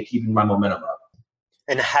seeing it, keeping my momentum up.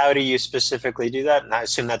 And how do you specifically do that? And I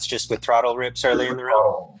assume that's just with throttle rips early in the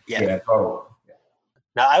round? Yeah, throttle. Yeah.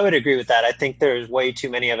 Now, I would agree with that. I think there's way too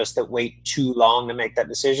many of us that wait too long to make that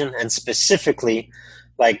decision. And specifically,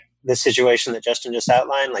 like the situation that Justin just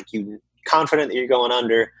outlined, like, you're confident that you're going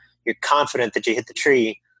under, you're confident that you hit the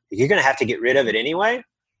tree, you're going to have to get rid of it anyway.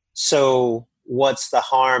 So what's the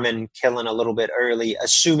harm in killing a little bit early,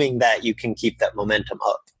 assuming that you can keep that momentum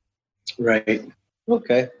up? Right.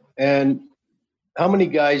 Okay. And how many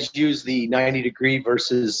guys use the 90-degree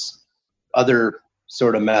versus other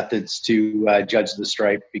sort of methods to judge the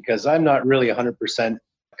stripe? Because I'm not really 100%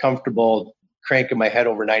 comfortable cranking my head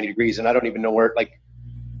over 90 degrees, and I don't even know where,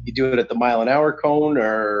 you do it at the mile an hour cone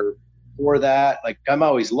or for that. Like, I'm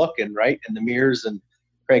always looking right in the mirrors and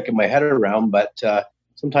cranking my head around, but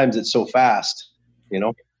sometimes it's so fast,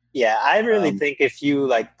 Yeah, I really think if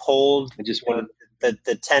you polled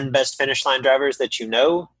the 10 best finish line drivers that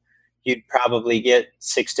you'd probably get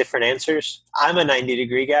 6 different answers. I'm a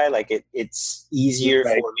 90-degree guy. It's easier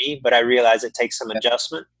for me, but I realize it takes some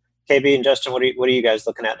adjustment. KB and Justin, what are you guys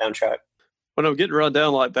looking at down track? When I'm getting run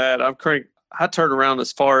down like that, I turn around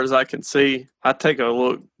as far as I can see. I take a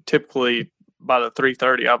look. Typically by the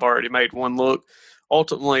 330, I've already made one look.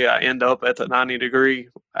 ultimately I end up at the 90 degree.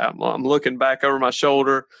 I'm looking back over my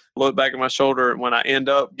shoulder, look back at my shoulder, and when I end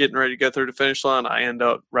up getting ready to go through the finish line, I end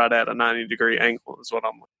up right at a 90 degree angle is what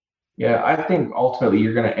I'm looking. Yeah, I think ultimately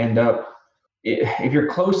you're going to end up, if you're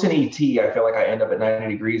close in ET, I feel like I end up at 90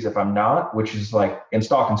 degrees if I'm not, which is like in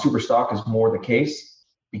stock and super stock is more the case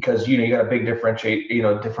because, you got a big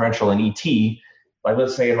differential in ET. Like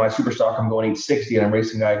let's say in my super stock, I'm going 860 and I'm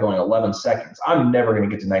racing a guy going 11 seconds. I'm never going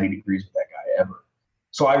to get to 90 degrees with that guy ever.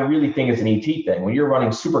 So I really think it's an ET thing. When you're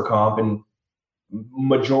running super comp and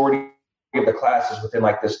majority of the class is within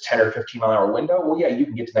like this 10 or 15 mile an hour window, well, yeah, you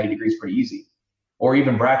can get to 90 degrees pretty easy. Or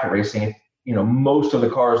even bracket racing, if most of the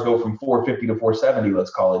cars go from 450 to 470,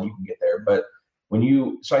 let's call it, you can get there. But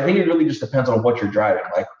so I think it really just depends on what you're driving.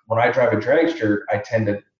 Like when I drive a dragster, I tend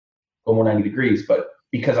to go more 90 degrees, but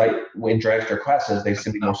because in dragster classes, they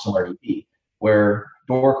seem to be more similar to ET. Where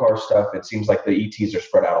door car stuff, it seems like the ETs are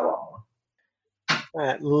spread out a lot more. All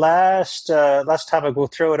right, last topic. We'll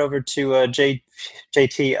throw it over to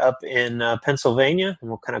JT up in Pennsylvania, and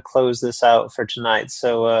we'll kind of close this out for tonight.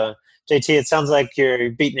 So, JT, it sounds like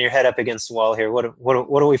you're beating your head up against the wall here. What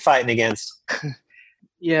are we fighting against?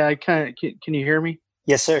 Yeah, I kind of can you hear me?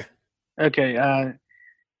 Yes, sir. Okay.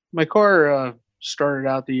 My car started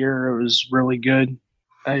out the year. It was really good.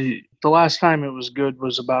 The last time it was good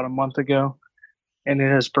was about a month ago, and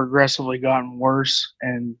it has progressively gotten worse.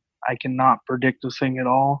 And I cannot predict the thing at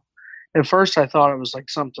all. At first, I thought it was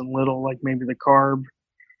like something little, like maybe the carb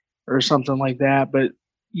or something like that. But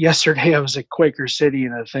yesterday, I was at Quaker City,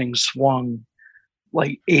 and the thing swung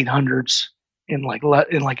like 800s in like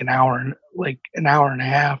an hour, like an hour and a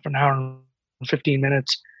half, an hour and 15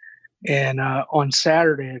 minutes. And on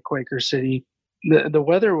Saturday at Quaker City, the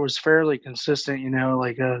weather was fairly consistent.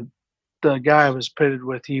 Like the guy I was pitted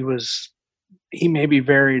with, he maybe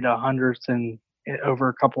varied 100th and over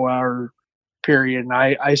a couple hour period. And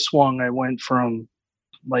I went from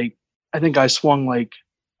like, I think I swung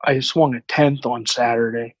a 10th on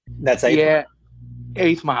Saturday. That's eighth.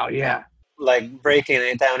 Eighth mile. Yeah. Like breaking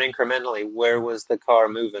it down incrementally, where was the car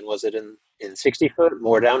moving? Was it in 60 foot,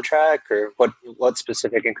 more down track, or what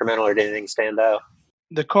specific incremental, or did anything stand out?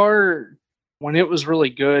 The car, when it was really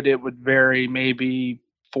good, it would vary maybe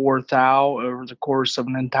 4 thou over the course of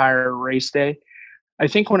an entire race day. I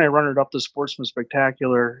think when I run it up the Sportsman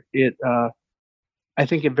Spectacular, I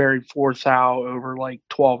think it varied 4 thou over like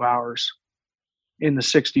 12 hours in the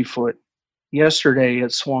 60 foot. Yesterday,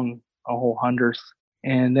 it swung a whole 100th.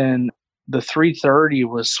 And then the 330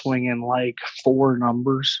 was swinging like 4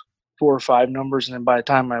 or 5 numbers. And then by the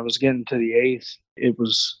time I was getting to the 8th, it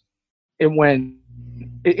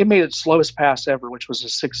made its slowest pass ever, which was a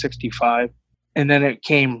 665. And then it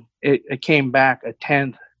came back a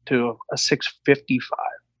 10th to a 655.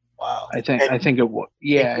 Wow. I think it was.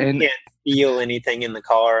 Yeah. And you can't feel anything in the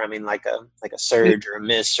car. I mean, like a surge or a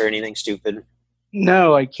miss or anything stupid.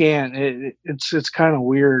 No, I can't. It's kind of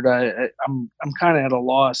weird. I'm kind of at a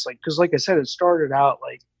loss, because like I said, it started out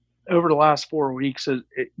like over the last 4 weeks. Like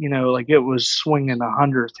it was swinging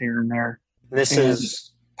 100th here and there. This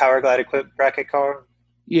is Powerglide equipped bracket car.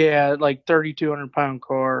 Yeah, like 3,200 pound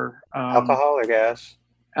car. Alcohol or gas?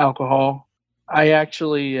 Alcohol. I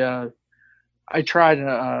actually I tried.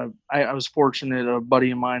 I was fortunate. A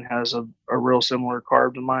buddy of mine has a real similar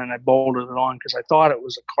carb to mine. I bolted it on because I thought it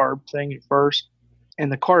was a carb thing at first. And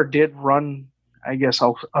the car did run, I guess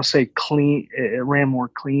I'll say clean. It ran more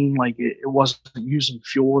clean. Like it wasn't using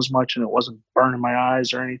fuel as much, and it wasn't burning my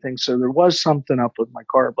eyes or anything. So there was something up with my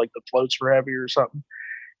carb, like the floats were heavy or something.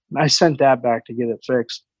 And I sent that back to get it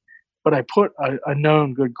fixed. But I put a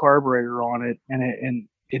known good carburetor on it, and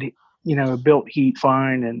it it built heat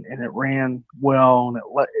fine, and it ran well, and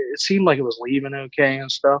it seemed like it was leaving okay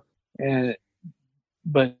and stuff.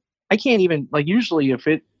 But I can't even, usually if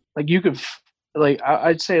it, you could,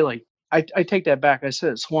 I'd say, I take that back. I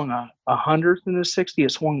said it swung a 100th in the 60.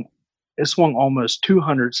 It swung almost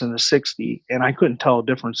 200ths in the 60, and I couldn't tell a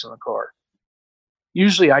difference in the car.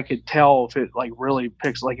 Usually I could tell if it really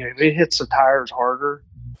picks, if it hits the tires harder,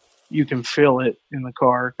 you can feel it in the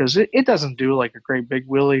car, because it doesn't do a great big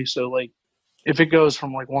wheelie. So if it goes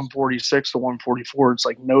from 146 to 144, it's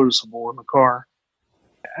noticeable in the car.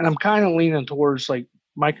 And I'm kind of leaning towards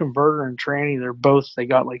my converter and tranny. They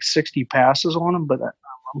got 60 passes on them, but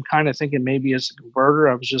I'm kind of thinking maybe it's a converter.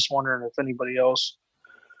 I was just wondering if anybody else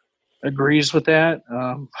agrees with that.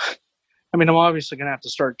 I mean, I'm obviously going to have to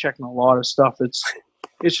start checking a lot of stuff.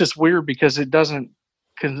 It's just weird because it doesn't,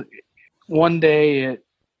 because one day it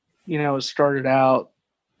started out,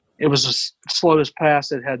 it was the slowest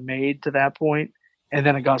pass it had made to that point, and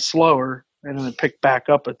then it got slower, and then it picked back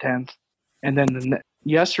up a 10th. And then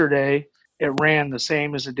yesterday it ran the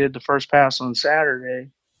same as it did the first pass on Saturday,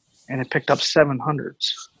 and it picked up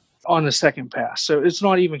 700s on the second pass. So it's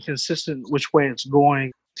not even consistent which way it's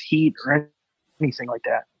going, heat or anything like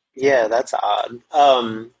that. Yeah, that's odd.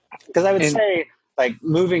 Because I would say, like,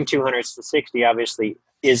 moving 200s to 60 obviously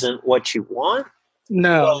isn't what you want.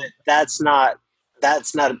 No, but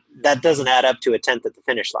that doesn't add up to a 10th at the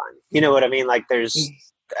finish line. You know what I mean? Like,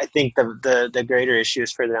 I think the greater issue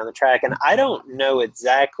is further down the track, and I don't know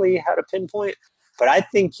exactly how to pinpoint, but I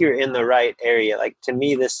think you're in the right area. Like, to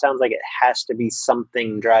me, this sounds like it has to be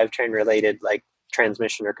something drivetrain related, like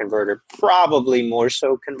transmission or converter. Probably more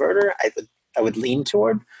so converter. I would lean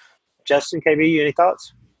toward. Justin, KB, you any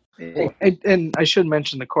thoughts? And I should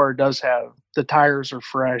mention the car does have, the tires are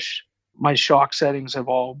fresh. My shock settings have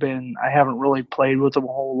all been, I haven't really played with them a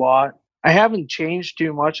whole lot. I haven't changed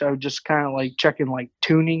too much. I would just kind of like checking like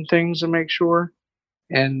tuning things to make sure.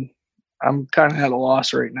 And I'm kind of at a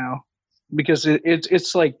loss right now because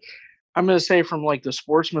it's like, I'm going to say from like the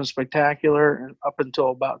Sportsman Spectacular and up until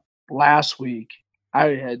about last week, I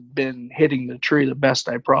had been hitting the tree the best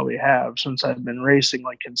I probably have since I've been racing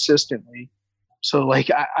like consistently. So like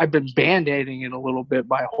I've been band-aiding it a little bit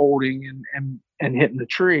by holding and hitting the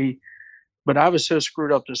tree. But I was so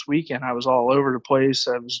screwed up this weekend. I was all over the place.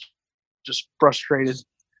 I was just frustrated.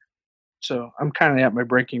 So I'm kind of at my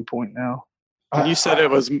breaking point now. You said it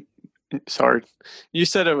was You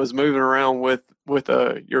said it was moving around with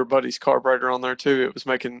your buddy's carburetor on there too. It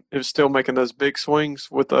was still making those big swings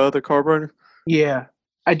with the other carburetor. Yeah,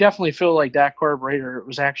 I definitely feel like that carburetor, it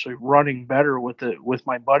was actually running better with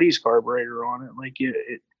my buddy's carburetor on it. Like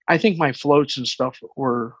I think my floats and stuff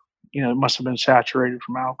were, it must have been saturated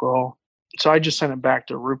from alcohol. So I just sent it back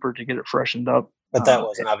to Rupert to get it freshened up. But that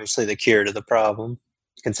wasn't obviously the cure to the problem.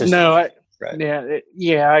 Consistent. No, right.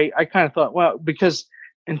 I kind of thought, well, because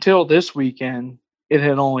until this weekend, it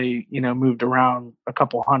had only, moved around a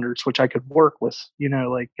couple hundreds, which I could work with.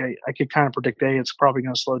 Like I could kind of predict, hey, it's probably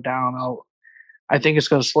going to slow down. I think it's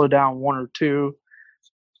going to slow down 1 or 2.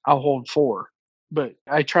 I'll hold 4. But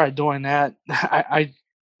I tried doing that.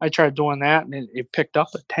 I tried doing that, and it picked up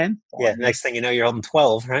a 10. Yeah, next thing you know, you're holding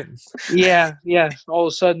 12, right? Yeah. All of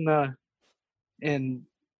a sudden, and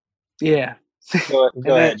yeah. Go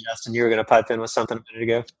ahead, Justin. You were going to pipe in with something a minute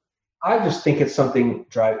ago. I just think it's something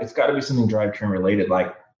it's got to be something drivetrain related.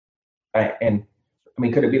 Like, could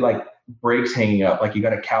it be like brakes hanging up? Like you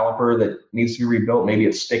got a caliper that needs to be rebuilt. Maybe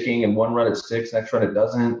it's sticking, and one run it sticks, next run it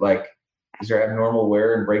doesn't. Like, is there abnormal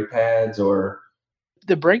wear in brake pads or?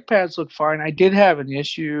 The brake pads look fine. I did have an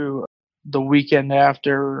issue the weekend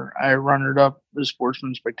after I runnered up the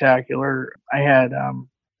Sportsman Spectacular. I had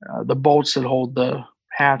the bolts that hold the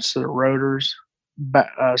hats to the rotors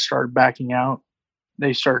started backing out.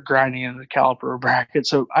 They start grinding into the caliper bracket.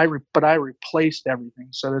 So I replaced everything.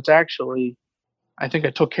 So it's actually, I think I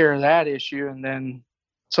took care of that issue. And then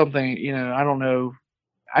something, I don't know.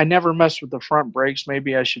 I never messed with the front brakes.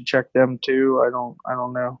 Maybe I should check them too. I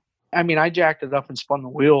don't know. I jacked it up and spun the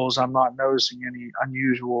wheels. I'm not noticing any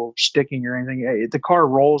unusual sticking or anything. The car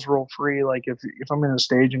rolls real free. Like if I'm in the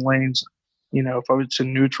staging lanes, if it's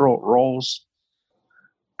in neutral, it rolls.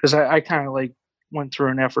 Because I kind of like went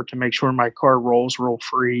through an effort to make sure my car rolls real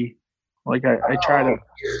free. Like I try to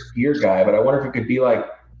gear guy, but I wonder if it could be like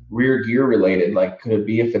rear gear related. Like could it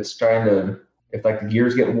be if like the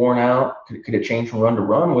gears getting worn out, could it change from run to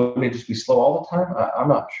run? Wouldn't it just be slow all the time? I'm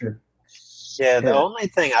not sure. Yeah, the only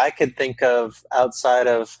thing I could think of outside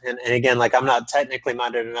of, and again, like I'm not technically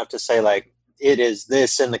minded enough to say like it is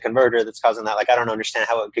this in the converter that's causing that. Like I don't understand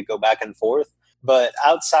how it could go back and forth. But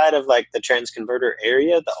outside of like the trans converter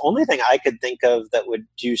area, the only thing I could think of that would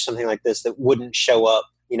do something like this that wouldn't show up,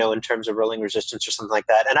 in terms of rolling resistance or something like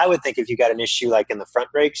that. And I would think if you got an issue like in the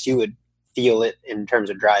front brakes, you would feel it in terms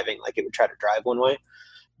of driving, like it would try to drive one way.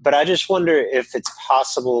 But I just wonder if it's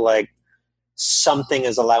possible, like something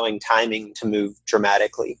is allowing timing to move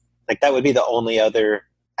dramatically. Like that would be the only other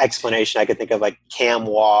explanation I could think of, like cam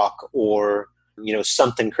walk or,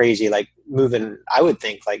 something crazy, like moving, I would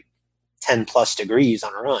think like 10 plus degrees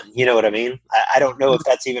on a run. You know what I mean? I don't know if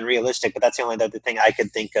that's even realistic, but that's the only other thing I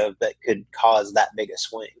could think of that could cause that big a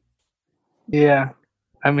swing. Yeah.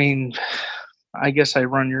 I guess I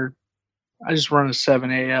just run a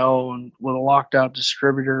 7AL and with a locked out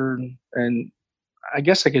distributor and I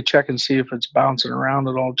guess I could check and see if it's bouncing around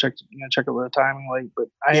at all. Check it with a timing light, but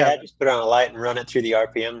I just put on a light and run it through the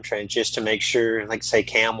RPM train just to make sure, like say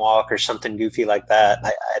cam walk or something goofy like that.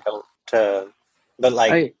 I don't, but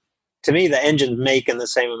like to me, the engine's making the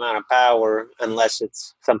same amount of power unless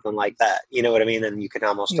it's something like that. You know what I mean? And you can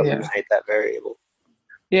almost eliminate that variable.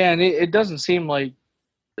 Yeah, and it doesn't seem like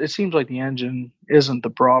It seems like the engine isn't the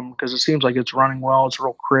problem because it seems like it's running well. It's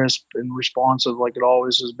real crisp and responsive like it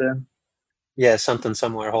always has been. Yeah, something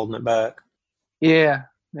somewhere holding it back. Yeah.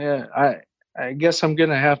 I guess I'm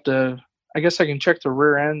gonna have to. I guess I can check the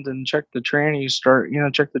rear end and check the tranny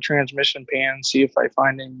check the transmission pan, see if I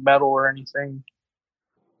find any metal or anything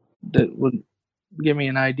that would give me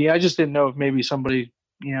an idea. I just didn't know if maybe somebody,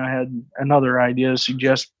 had another idea to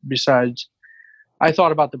suggest besides. I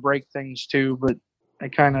thought about the brake things too, but I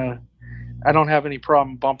don't have any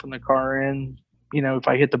problem bumping the car in. If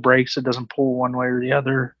I hit the brakes, it doesn't pull one way or the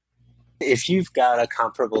other. If you've got a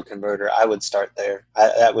comparable converter, I would start there.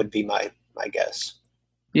 That would be my guess.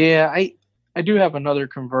 Yeah, I do have another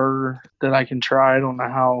converter that I can try. I don't know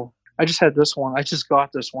how. I just had this one. I just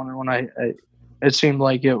got this one, and when it seemed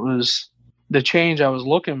like it was the change I was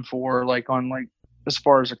looking for, like as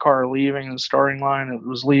far as the car leaving the starting line, it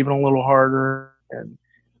was leaving a little harder, and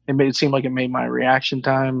it seemed like it made my reaction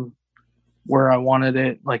time where I wanted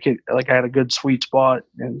it. Like I had a good sweet spot,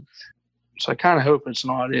 and so I kind of hope it's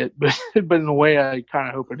not it, but in a way I kind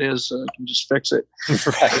of hope it is, so I can just fix it.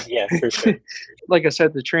 Right? Yeah, for sure. Like I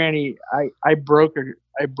said, the tranny, I broke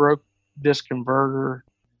this converter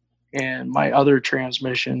and my other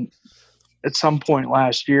transmission at some point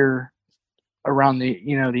last year around the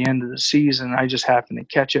end of the season. I just happened to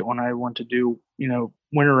catch it when I went to do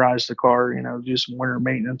winterize the car, do some winter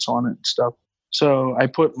maintenance on it and stuff. So I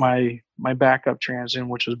put my backup trans in,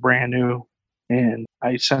 which was brand new, and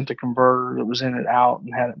I sent the converter that was in it out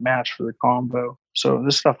and had it matched for the combo. So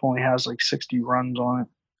this stuff only has like 60 runs on it.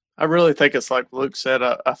 I really think it's like Luke said.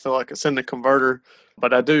 I feel like it's in the converter,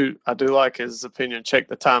 but I do like his opinion. Check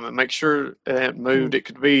the time and make sure it hadn't moved. It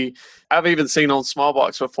could be. I've even seen on small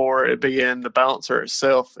box before it be in the balancer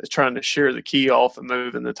itself. It's trying to shear the key off and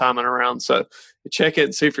moving the timing around. So check it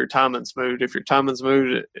and see if your timing's moved. If your timing's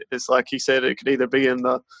moved, it's like he said. It could either be in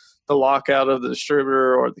the lockout of the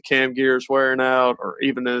distributor or the cam gears wearing out, or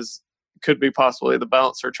even could be possibly the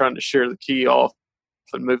balancer trying to shear the key off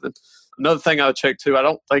and moving. Another thing I would check too, I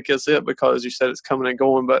don't think it's it because you said it's coming and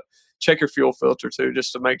going, but check your fuel filter too,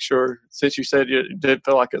 just to make sure, since you said you did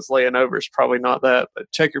feel like it's laying over, it's probably not that, but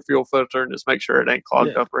check your fuel filter and just make sure it ain't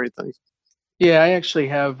clogged up or anything. Yeah, I actually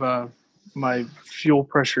have my fuel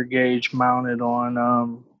pressure gauge mounted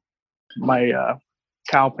on my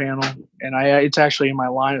cow panel, and it's actually in my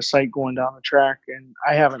line of sight going down the track, and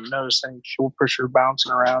I haven't noticed any fuel pressure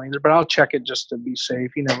bouncing around either, but I'll check it just to be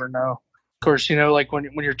safe. You never know. Of course, like when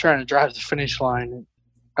you're trying to drive the finish line,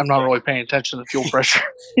 I'm not really paying attention to the fuel pressure.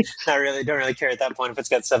 Not really. Don't really care at that point if it's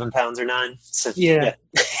got 7 pounds or 9. So, yeah.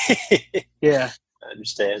 Yeah. I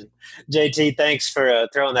understand. JT, thanks for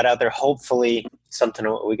throwing that out there. Hopefully something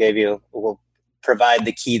we gave you will provide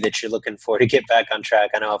the key that you're looking for to get back on track.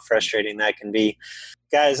 I know how frustrating that can be.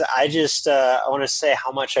 Guys, I just I want to say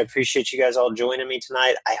how much I appreciate you guys all joining me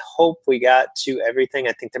tonight. I hope we got to everything.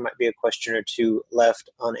 I think there might be a question or two left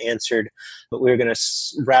unanswered, but we're going to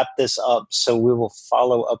wrap this up, so we will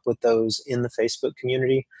follow up with those in the Facebook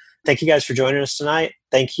community. Thank you guys for joining us tonight.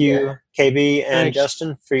 Thank you, KB and Thanks.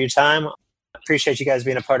 Justin, for your time. Appreciate you guys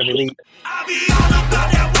being a part of Elite.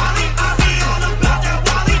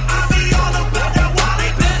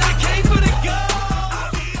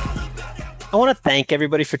 I want to thank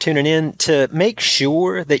everybody for tuning in. To make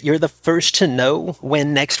sure that you're the first to know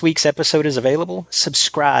when next week's episode is available,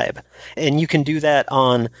 subscribe. And you can do that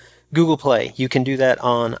on Google Play. You can do that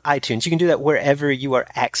on iTunes. You can do that wherever you are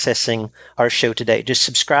accessing our show today. Just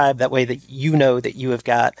subscribe. That way that you know that you have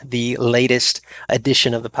got the latest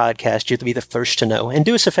edition of the podcast. You'll be the first to know. And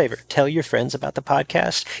do us a favor. Tell your friends about the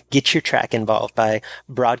podcast. Get your track involved by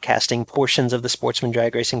broadcasting portions of the Sportsman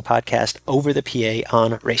Drag Racing podcast over the PA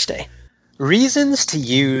on race day. Reasons to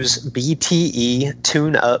use BTE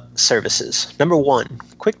tune-up services. Number 1,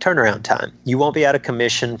 quick turnaround time. You won't be out of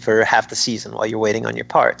commission for half the season while you're waiting on your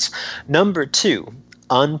parts. Number 2,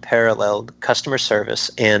 unparalleled customer service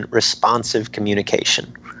and responsive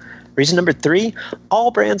communication. Reason number 3, all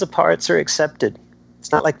brands of parts are accepted.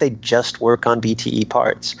 It's not like they just work on BTE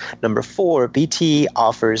parts. Number 4, BTE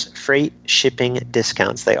offers freight shipping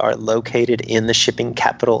discounts. They are located in the shipping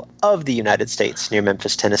capital of the United States, near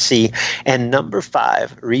Memphis, Tennessee. And number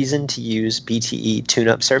 5, reason to use BTE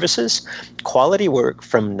tune-up services. Quality work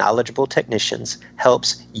from knowledgeable technicians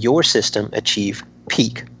helps your system achieve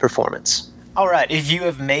peak performance. All right, if you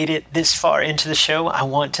have made it this far into the show, I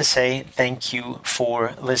want to say thank you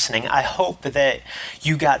for listening. I hope that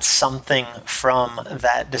you got something from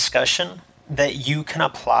that discussion that you can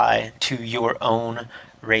apply to your own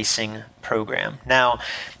racing program. Now,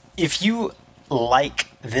 if you like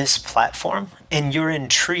this platform and you're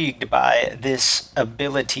intrigued by this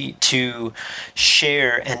ability to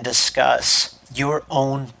share and discuss your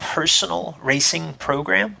own personal racing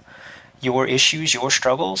program, your issues, your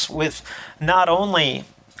struggles with not only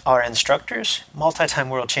our instructors, multi-time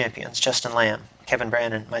world champions, Justin Lamb, Kevin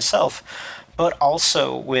Brandon, myself, but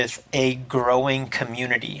also with a growing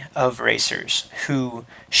community of racers who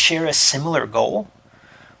share a similar goal,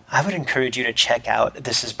 I would encourage you to check out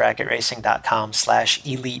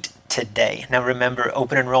thisisbracketracing.com/elite today. Now remember,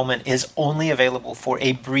 open enrollment is only available for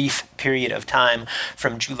a brief period of time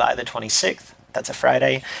from July the 26th, that's a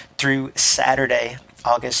Friday, through Saturday,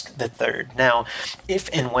 August the 3rd. Now, if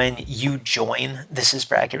and when you join This Is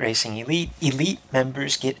Bracket Racing Elite, Elite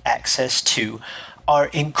members get access to our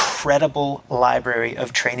incredible library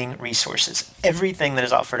of training resources. Everything that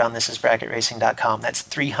is offered on thisisbracketracing.com, that's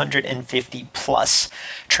 350 plus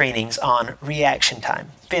trainings on reaction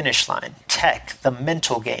time, finish line, tech, the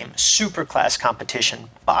mental game, superclass competition,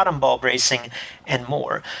 bottom bulb racing, and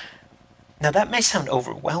more. Now that may sound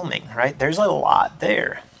overwhelming, right? There's a lot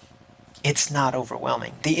there. It's not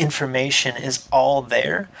overwhelming. The information is all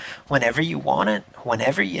there whenever you want it,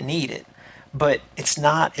 whenever you need it. But it's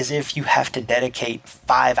not as if you have to dedicate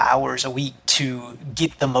 5 hours a week to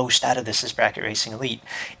get the most out of This Is Bracket Racing Elite.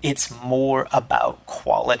 It's more about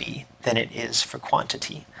quality than it is for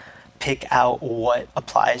quantity. Pick out what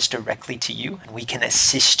applies directly to you, and we can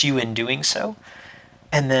assist you in doing so,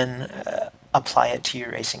 and then apply it to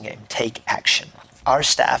your racing game. Take action. Our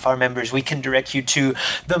staff, our members, we can direct you to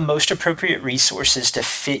the most appropriate resources to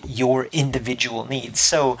fit your individual needs.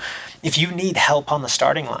 So if you need help on the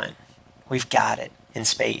starting line, we've got it in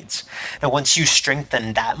spades. Now, once you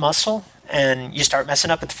strengthen that muscle and you start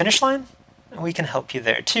messing up at the finish line, we can help you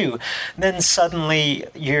there too. Then suddenly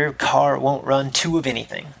your car won't run two of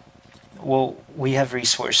anything. Well, we have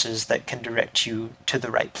resources that can direct you to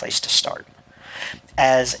the right place to start.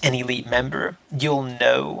 As an Elite member, you'll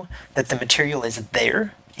know that the material is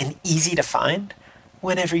there and easy to find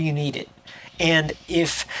whenever you need it. And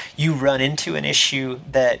if you run into an issue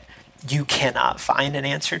that you cannot find an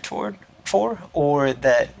answer for, or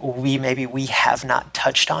that we have not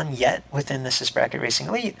touched on yet within This Is Bracket Racing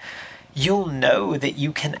Elite, you'll know that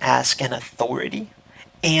you can ask an authority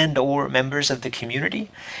and or members of the community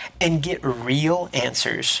and get real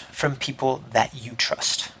answers from people that you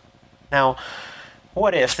trust. Now,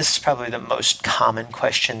 what if, this is probably the most common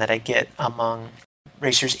question that I get among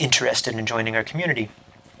racers interested in joining our community,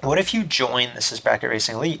 what if you join This Is Bracket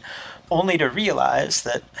Racing Elite only to realize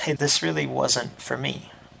that, hey, this really wasn't for me?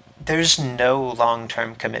 There's no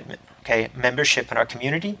long-term commitment, okay? Membership in our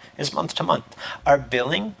community is month to month. Our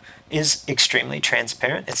billing is extremely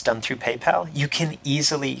transparent. It's done through PayPal. You can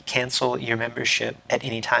easily cancel your membership at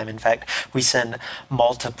any time. In fact, we send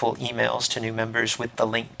multiple emails to new members with the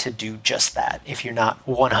link to do just that if you're not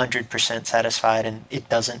 100% satisfied and it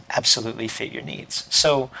doesn't absolutely fit your needs.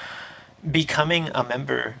 So becoming a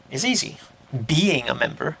member is easy. Being a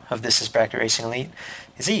member of This Is Bracket Racing Elite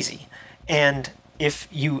is easy. And if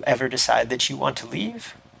you ever decide that you want to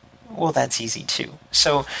leave, well, that's easy too.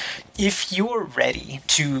 So if you're ready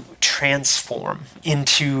to transform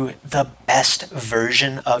into the best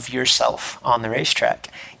version of yourself on the racetrack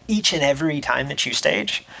each and every time that you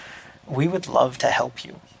stage, we would love to help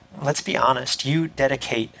you. Let's be honest, you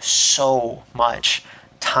dedicate so much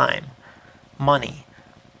time, money,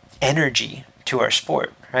 energy to our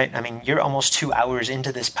sport, right? I mean, you're almost 2 hours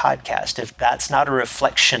into this podcast. If that's not a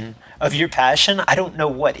reflection of your passion, I don't know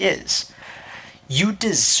what is. You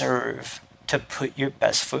deserve to put your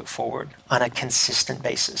best foot forward on a consistent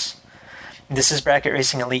basis. This Is Bracket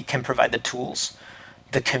Racing Elite can provide the tools,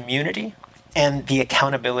 the community, and the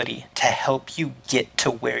accountability to help you get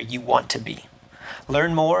to where you want to be.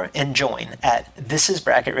 Learn more and join at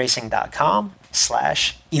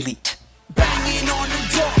thisisbracketracing.com/elite. Banging on the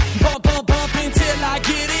door, bump, bump, bump until I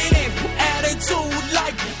get it in. Attitude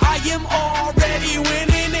like I am already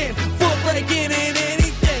winning it. Foot breaking in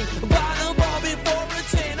anything. Bottom ball before a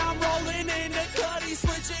 10. I'm rolling in the cutty,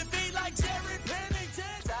 switching feet like Jared Pennington.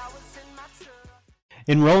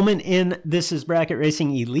 Enrollment in This Is Bracket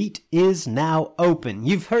Racing Elite is now open.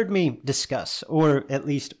 You've heard me discuss, or at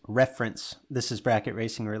least reference, This Is Bracket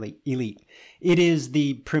Racing Elite. It is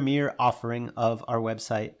the premier offering of our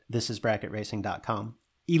website, thisisbracketracing.com.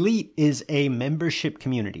 Elite is a membership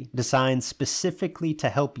community designed specifically to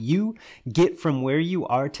help you get from where you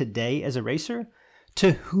are today as a racer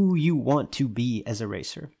to who you want to be as a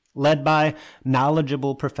racer. Led by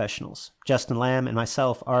knowledgeable professionals. Justin Lamb and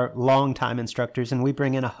myself are longtime instructors, and we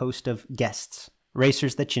bring in a host of guests,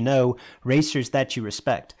 racers that you know, racers that you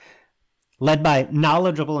respect. led by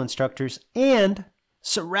knowledgeable instructors and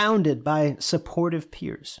surrounded by supportive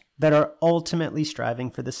peers that are ultimately striving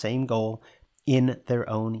for the same goal in their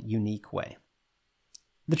own unique way.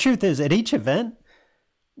 The truth is, at each event,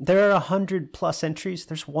 there are 100+ entries,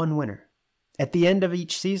 there's one winner. At the end of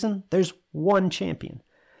each season, there's one champion.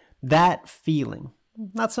 That feeling,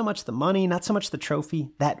 not so much the money, not so much the trophy,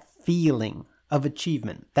 that feeling of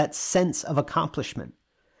achievement, that sense of accomplishment,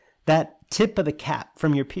 that tip of the cap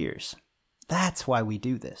from your peers, that's why we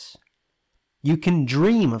do this. You can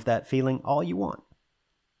dream of that feeling all you want,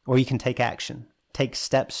 or you can take action, take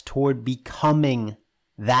steps toward becoming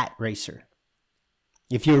that racer.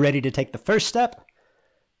 If you're ready to take the first step,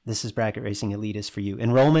 This Is Bracket Racing Elite is for you.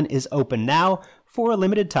 Enrollment is open now for a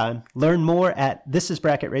limited time. Learn more at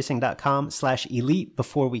thisisbracketracing.com/elite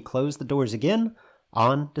before we close the doors again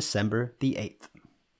on December the 8th.